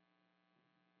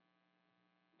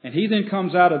 And he then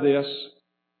comes out of this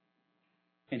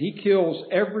and he kills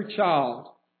every child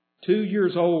 2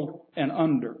 years old and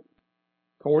under,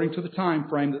 according to the time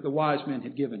frame that the wise men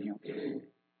had given him.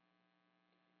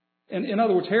 And in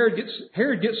other words, Herod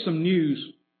gets some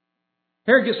news.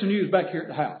 Herod gets some news back here at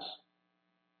the house.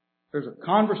 There's a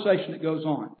conversation that goes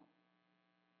on.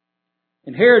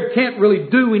 And Herod can't really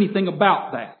do anything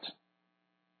about that.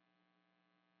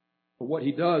 But what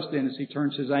he does then is he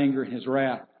turns his anger and his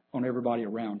wrath on everybody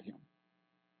around him.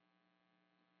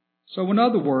 So in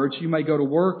other words, you may go to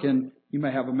work and you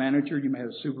may have a manager, you may have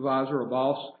a supervisor, a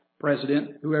boss,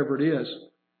 president, whoever it is,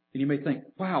 and you may think,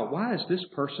 wow, why is this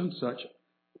person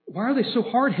why are they so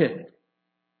hard-headed?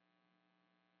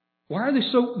 Why are they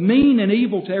so mean and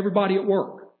evil to everybody at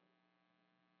work?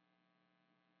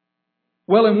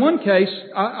 Well, in one case,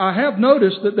 I have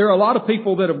noticed that there are a lot of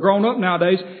people that have grown up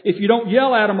nowadays. If you don't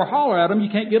yell at them or holler at them, you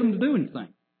can't get them to do anything.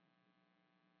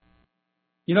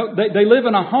 You know, they live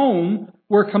in a home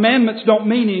where commandments don't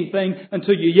mean anything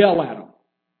until you yell at them.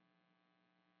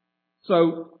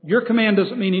 So your command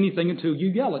doesn't mean anything until you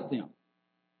yell at them.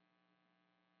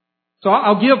 So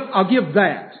I'll give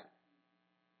that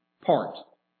part.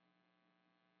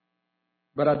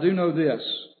 But I do know this,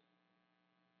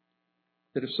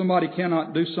 that if somebody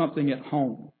cannot do something at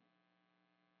home,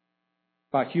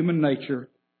 by human nature,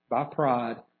 by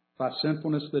pride, by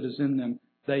sinfulness that is in them,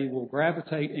 they will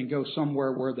gravitate and go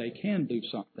somewhere where they can do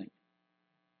something.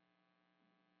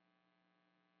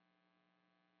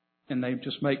 And they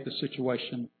just make the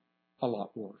situation a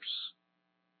lot worse.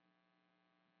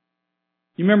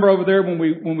 You remember over there when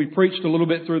we preached a little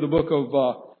bit through the book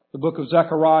of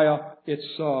Zechariah. It's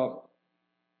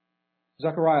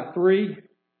Zechariah 3,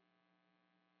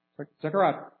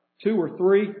 Zechariah 2 or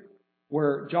 3,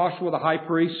 where Joshua the high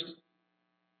priest,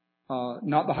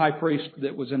 not the high priest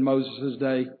that was in Moses'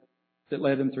 day that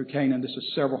led them through Canaan. This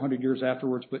is several hundred years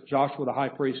afterwards, but Joshua the high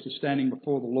priest is standing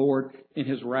before the Lord in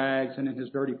his rags and in his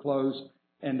dirty clothes,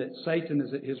 and that Satan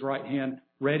is at his right hand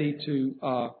ready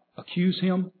to accuse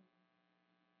him.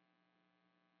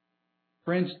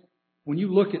 Friends, when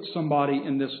you look at somebody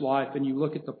in this life and you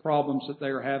look at the problems that they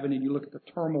are having and you look at the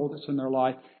turmoil that's in their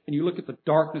life and you look at the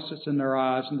darkness that's in their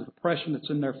eyes and the depression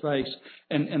that's in their face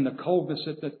and the coldness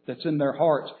that's in their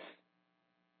hearts,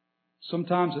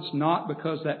 sometimes it's not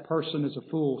because that person is a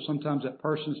fool. Sometimes that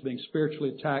person is being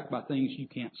spiritually attacked by things you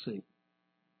can't see.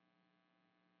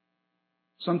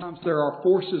 Sometimes there are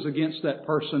forces against that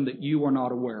person that you are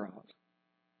not aware of.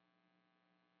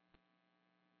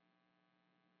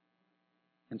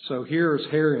 And so here's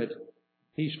Herod.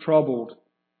 He's troubled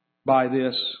by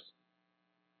this.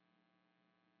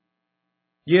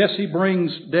 Yes, he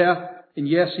brings death, and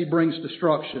yes, he brings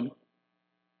destruction.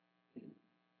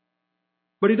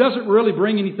 But he doesn't really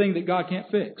bring anything that God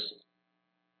can't fix.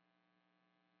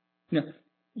 Now,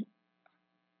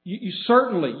 you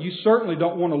certainly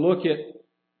don't want to look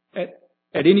at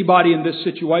anybody in this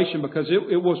situation, because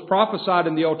it was prophesied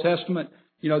in the Old Testament,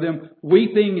 them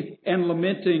weeping and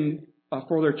lamenting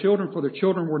for their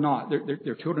children were not.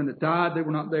 Their children had died, they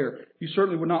were not there. You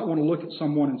certainly would not want to look at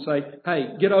someone and say,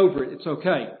 hey, get over it, it's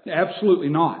okay. Absolutely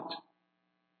not.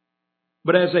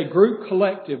 But as a group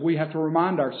collective, we have to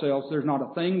remind ourselves there's not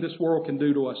a thing this world can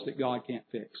do to us that God can't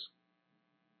fix.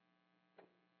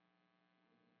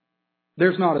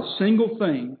 There's not a single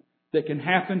thing that can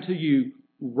happen to you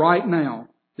right now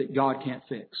that God can't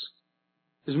fix.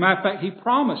 As a matter of fact, He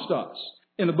promised us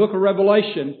in the book of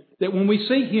Revelation that when we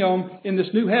see Him in this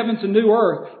new heavens and new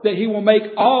earth, that He will make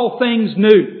all things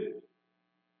new.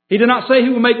 He did not say He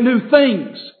will make new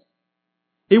things.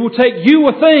 He will take you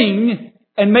a thing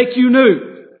and make you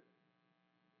new.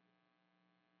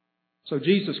 So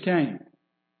Jesus came.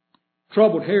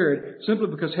 Troubled Herod simply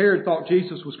because Herod thought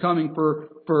Jesus was coming for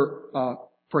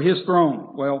his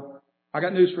throne. Well, I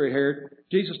got news for you, Herod.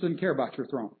 Jesus didn't care about your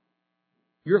throne.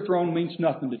 Your throne means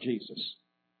nothing to Jesus.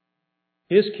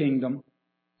 His kingdom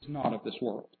is not of this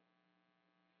world.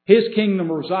 His kingdom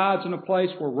resides in a place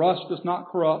where rust does not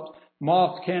corrupt,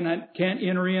 moths can't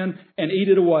enter in and eat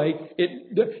it away.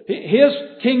 His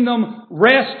kingdom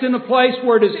rests in a place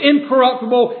where it is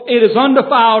incorruptible, it is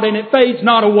undefiled, and it fades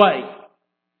not away.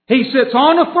 He sits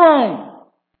on a throne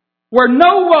where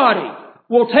nobody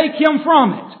will take Him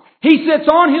from it. He sits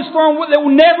on His throne that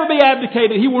will never be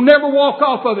abdicated. He will never walk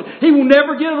off of it. He will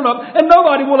never give it up. And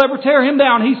nobody will ever tear Him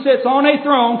down. He sits on a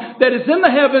throne that is in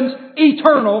the heavens,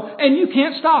 eternal, and you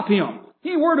can't stop Him.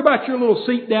 He ain't worried about your little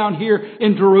seat down here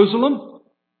in Jerusalem.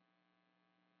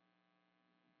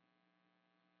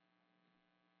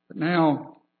 But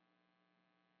now,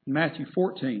 in Matthew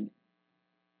 14,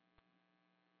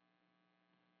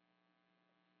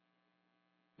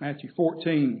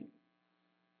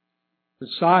 the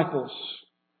disciples,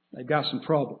 they've got some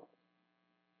trouble.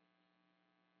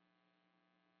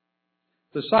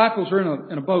 The disciples are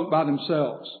in a boat by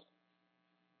themselves.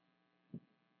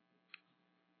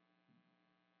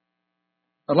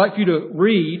 I'd like for you to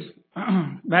read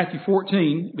Matthew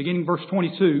 14, beginning verse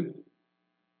 22.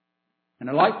 And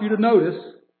I'd like for you to notice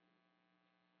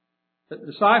that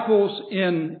the disciples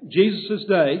in Jesus'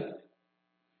 day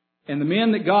and the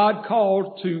men that God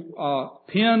called to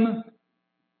pen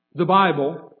the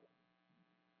Bible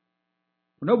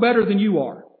are no better than you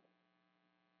are.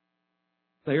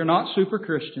 They are not super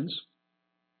Christians.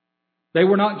 They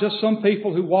were not just some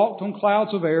people who walked on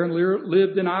clouds of air and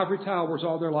lived in ivory towers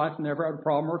all their life and never had a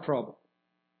problem or trouble.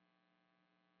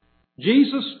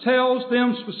 Jesus tells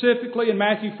them specifically in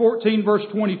Matthew 14 verse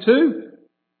 22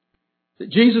 that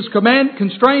Jesus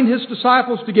constrained His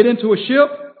disciples to get into a ship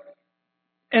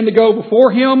and to go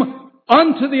before Him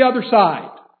unto the other side.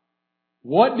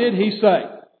 What did He say?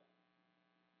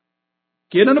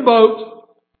 Get in a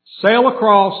boat, sail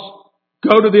across,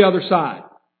 go to the other side.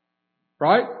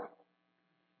 Right?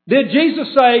 Did Jesus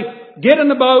say, get in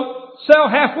the boat, sail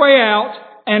halfway out,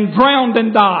 and drown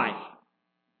and die?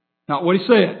 Not what He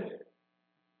said.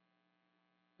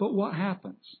 But what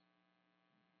happens?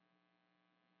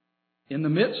 In the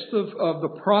midst of the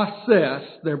process,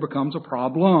 there becomes a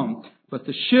problem. But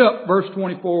the ship, verse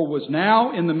 24, was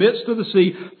now in the midst of the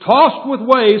sea, tossed with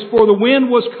waves, for the wind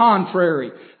was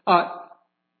contrary.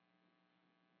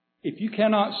 If you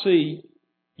cannot see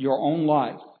your own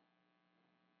life,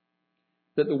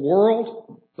 that the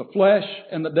world, the flesh,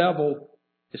 and the devil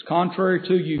is contrary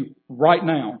to you right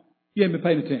now, you haven't been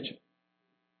paying attention.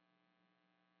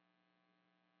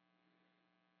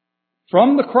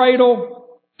 From the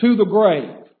cradle to the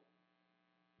grave,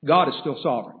 God is still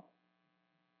sovereign.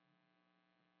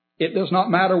 It does not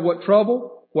matter what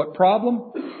trouble, what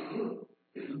problem,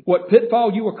 what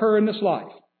pitfall you occur in this life.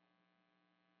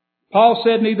 Paul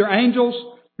said neither angels,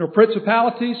 nor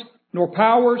principalities, nor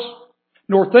powers,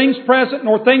 nor things present,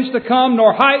 nor things to come,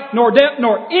 nor height, nor depth,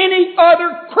 nor any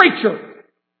other creature,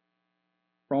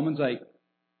 Romans 8,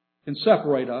 can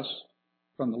separate us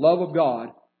from the love of God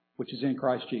which is in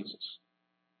Christ Jesus.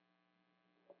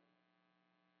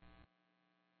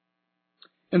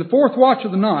 In the fourth watch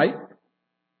of the night,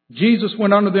 Jesus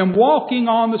went unto them walking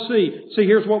on the sea. See,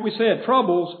 here's what we said.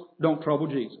 Troubles don't trouble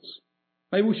Jesus.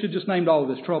 Maybe we should just name all of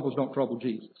this, troubles don't trouble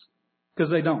Jesus.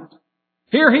 Because they don't.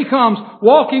 Here He comes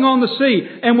walking on the sea.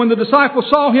 And when the disciples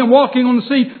saw Him walking on the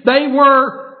sea, they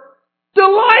were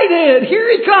delighted. Here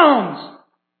He comes.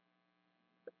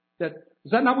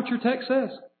 Is that not what your text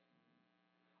says?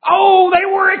 Oh, they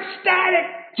were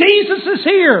ecstatic. Jesus is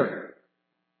here.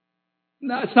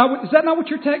 No, it's not. Is that not what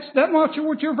your text? Is that not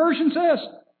what your version says?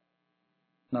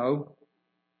 No.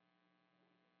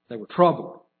 They were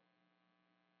troubled,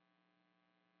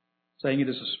 saying it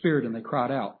is a spirit, and they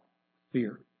cried out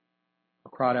fear.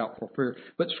 Or cried out for fear.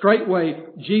 But straightway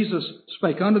Jesus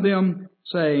spake unto them,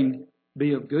 saying,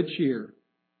 Be of good cheer.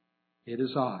 It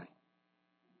is I.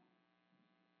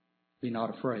 Be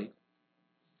not afraid.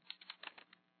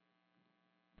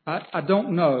 I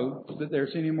don't know that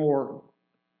there's any more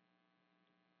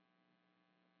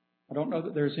I don't know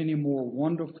that there's any more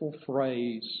wonderful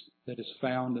phrase that is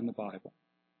found in the Bible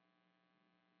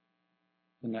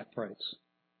than that phrase.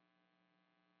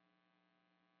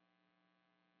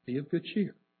 Be of good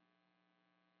cheer.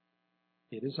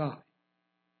 It is I.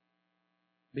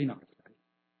 Be not afraid.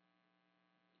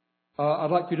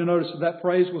 I'd like you to notice that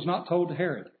phrase was not told to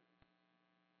Herod.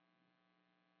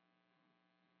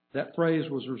 That phrase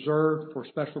was reserved for a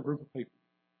special group of people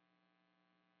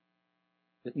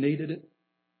that needed it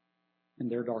in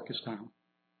their darkest time.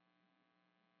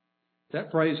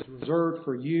 That phrase is reserved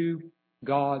for you,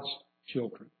 God's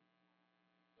children.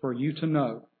 For you to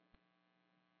know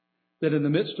that in the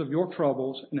midst of your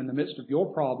troubles and in the midst of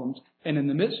your problems and in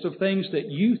the midst of things that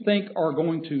you think are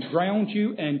going to drown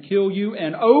you and kill you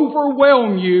and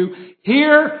overwhelm you,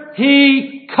 here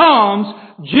He comes.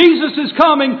 Jesus is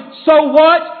coming. So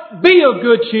what? Be of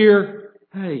good cheer.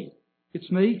 Hey, it's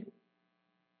me.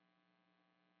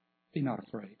 Be not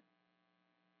afraid.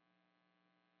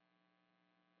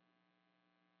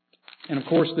 And of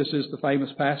course, this is the famous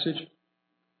passage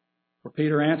where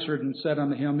Peter answered and said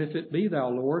unto Him, If it be Thou,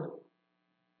 Lord,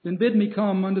 then bid me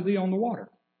come unto Thee on the water.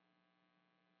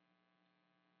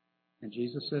 And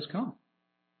Jesus says, Come.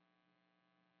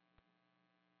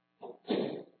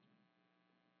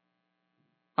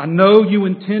 I know you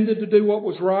intended to do what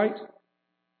was right.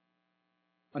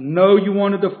 I know you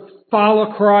wanted to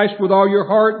follow Christ with all your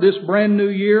heart this brand new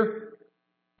year.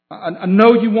 I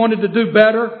know you wanted to do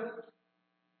better.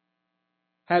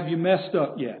 Have you messed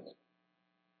up yet?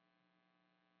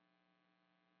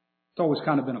 It's always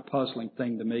kind of been a puzzling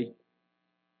thing to me.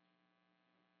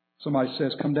 Somebody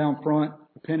says, come down front,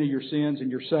 repent of your sins,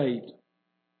 and you're saved.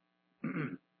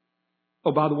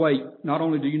 Oh, by the way, not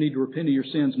only do you need to repent of your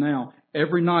sins now,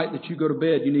 every night that you go to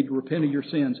bed, you need to repent of your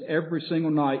sins. Every single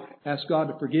night, ask God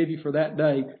to forgive you for that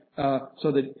day,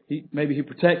 so that maybe He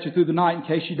protects you through the night in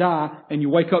case you die, and you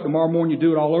wake up tomorrow morning, you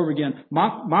do it all over again.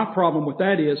 My problem with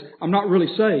that is, I'm not really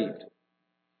saved.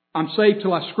 I'm saved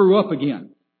till I screw up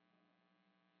again.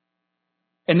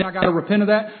 And now I got to repent of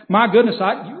that? My goodness,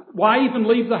 why even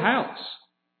leave the house?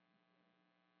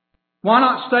 Why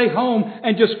not stay home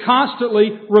and just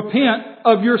constantly repent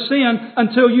of your sin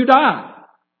until you die?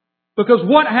 Because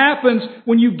what happens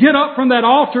when you get up from that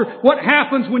altar? What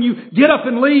happens when you get up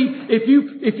and leave? If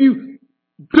you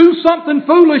do something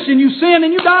foolish and you sin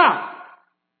and you die?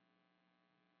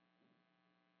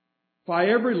 By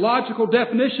every logical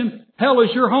definition, hell is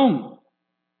your home.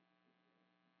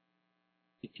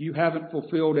 If you haven't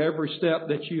fulfilled every step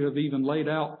that you have even laid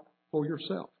out for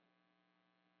yourself.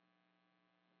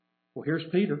 Well, here's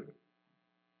Peter.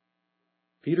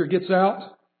 Peter gets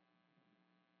out,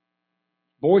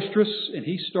 boisterous, and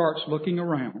he starts looking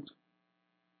around.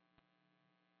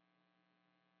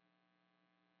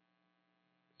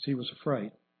 He was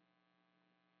afraid.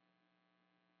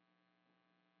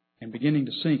 And beginning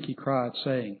to sink, he cried,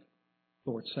 saying,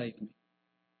 Lord, save me.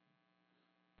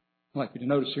 I'd like you to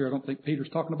notice here, I don't think Peter's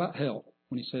talking about hell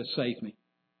when he says, save me.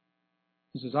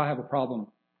 He says, I have a problem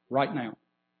right now.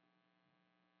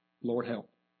 Lord, help.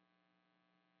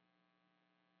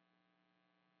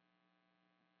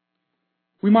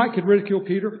 We might could ridicule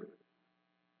Peter.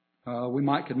 We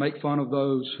might could make fun of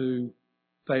those who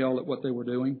fail at what they were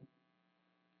doing.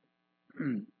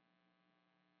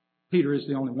 Peter is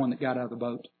the only one that got out of the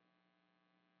boat.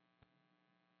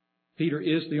 Peter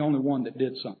is the only one that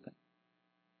did something.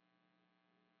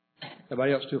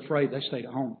 Everybody else too afraid, they stayed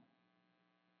at home.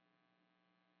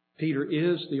 Peter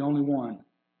is the only one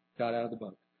that got out of the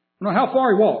boat. I don't know how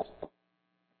far he walked.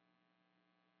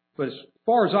 But as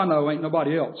far as I know, ain't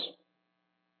nobody else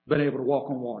been able to walk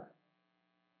on water.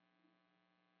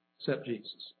 Except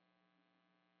Jesus.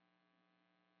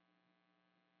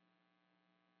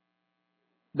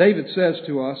 David says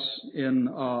to us in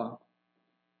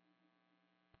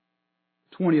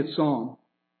 20th Psalm.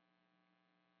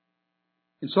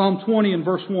 In Psalm 20 and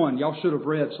verse 1, y'all should have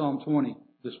read Psalm 20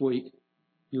 this week.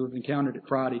 You have encountered it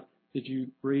Friday. Did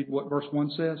you read what verse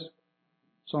 1 says?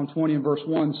 Psalm 20 and verse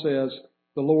 1 says,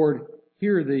 the Lord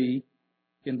hear thee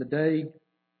in the day of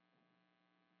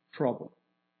trouble.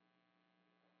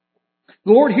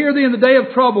 The Lord hear thee in the day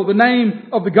of trouble. The name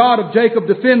of the God of Jacob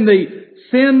defend thee.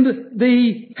 Send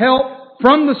thee help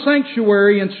from the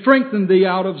sanctuary and strengthen thee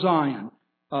out of Zion.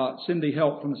 Send thee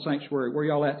help from the sanctuary. Where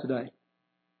y'all at today?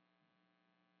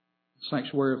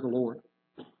 Sanctuary of the Lord.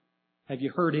 Have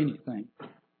you heard anything?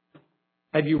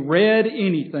 Have you read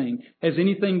anything? Has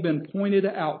anything been pointed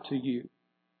out to you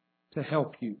to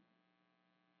help you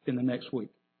in the next week?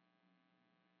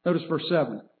 Notice verse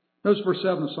 7. Notice verse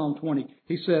 7 of Psalm 20.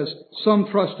 He says, some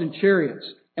trust in chariots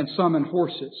and some in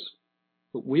horses,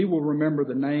 but we will remember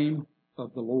the name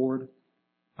of the Lord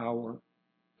our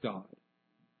God.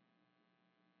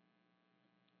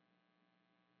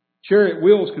 Chariot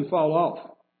wheels can fall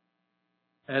off,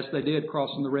 as they did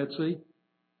crossing the Red Sea.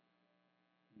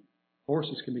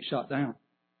 Horses can be shot down.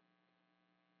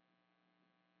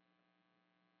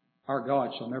 Our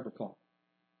God shall never fall.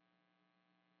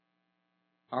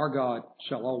 Our God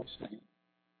shall always stand.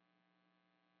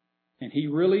 And He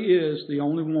really is the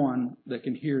only one that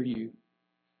can hear you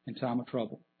in time of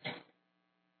trouble.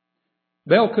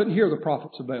 Baal couldn't hear the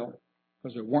prophets of Baal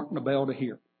because there weren't a Baal to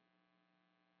hear.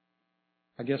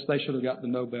 I guess they should have got the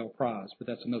Nobel Prize, but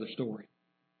that's another story.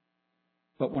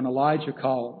 But when Elijah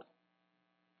called,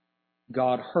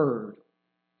 God heard,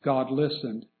 God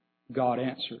listened, God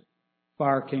answered.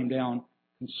 Fire came down,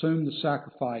 consumed the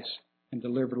sacrifice, and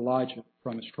delivered Elijah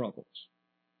from his troubles.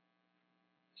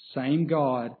 Same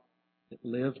God that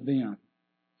lived then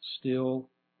still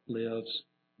lives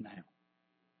now.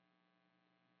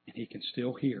 And He can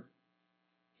still hear.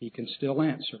 He can still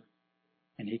answer.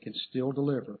 And He can still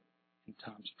deliver in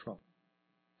times of trouble.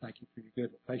 Thank you for your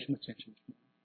good, patient attention this morning.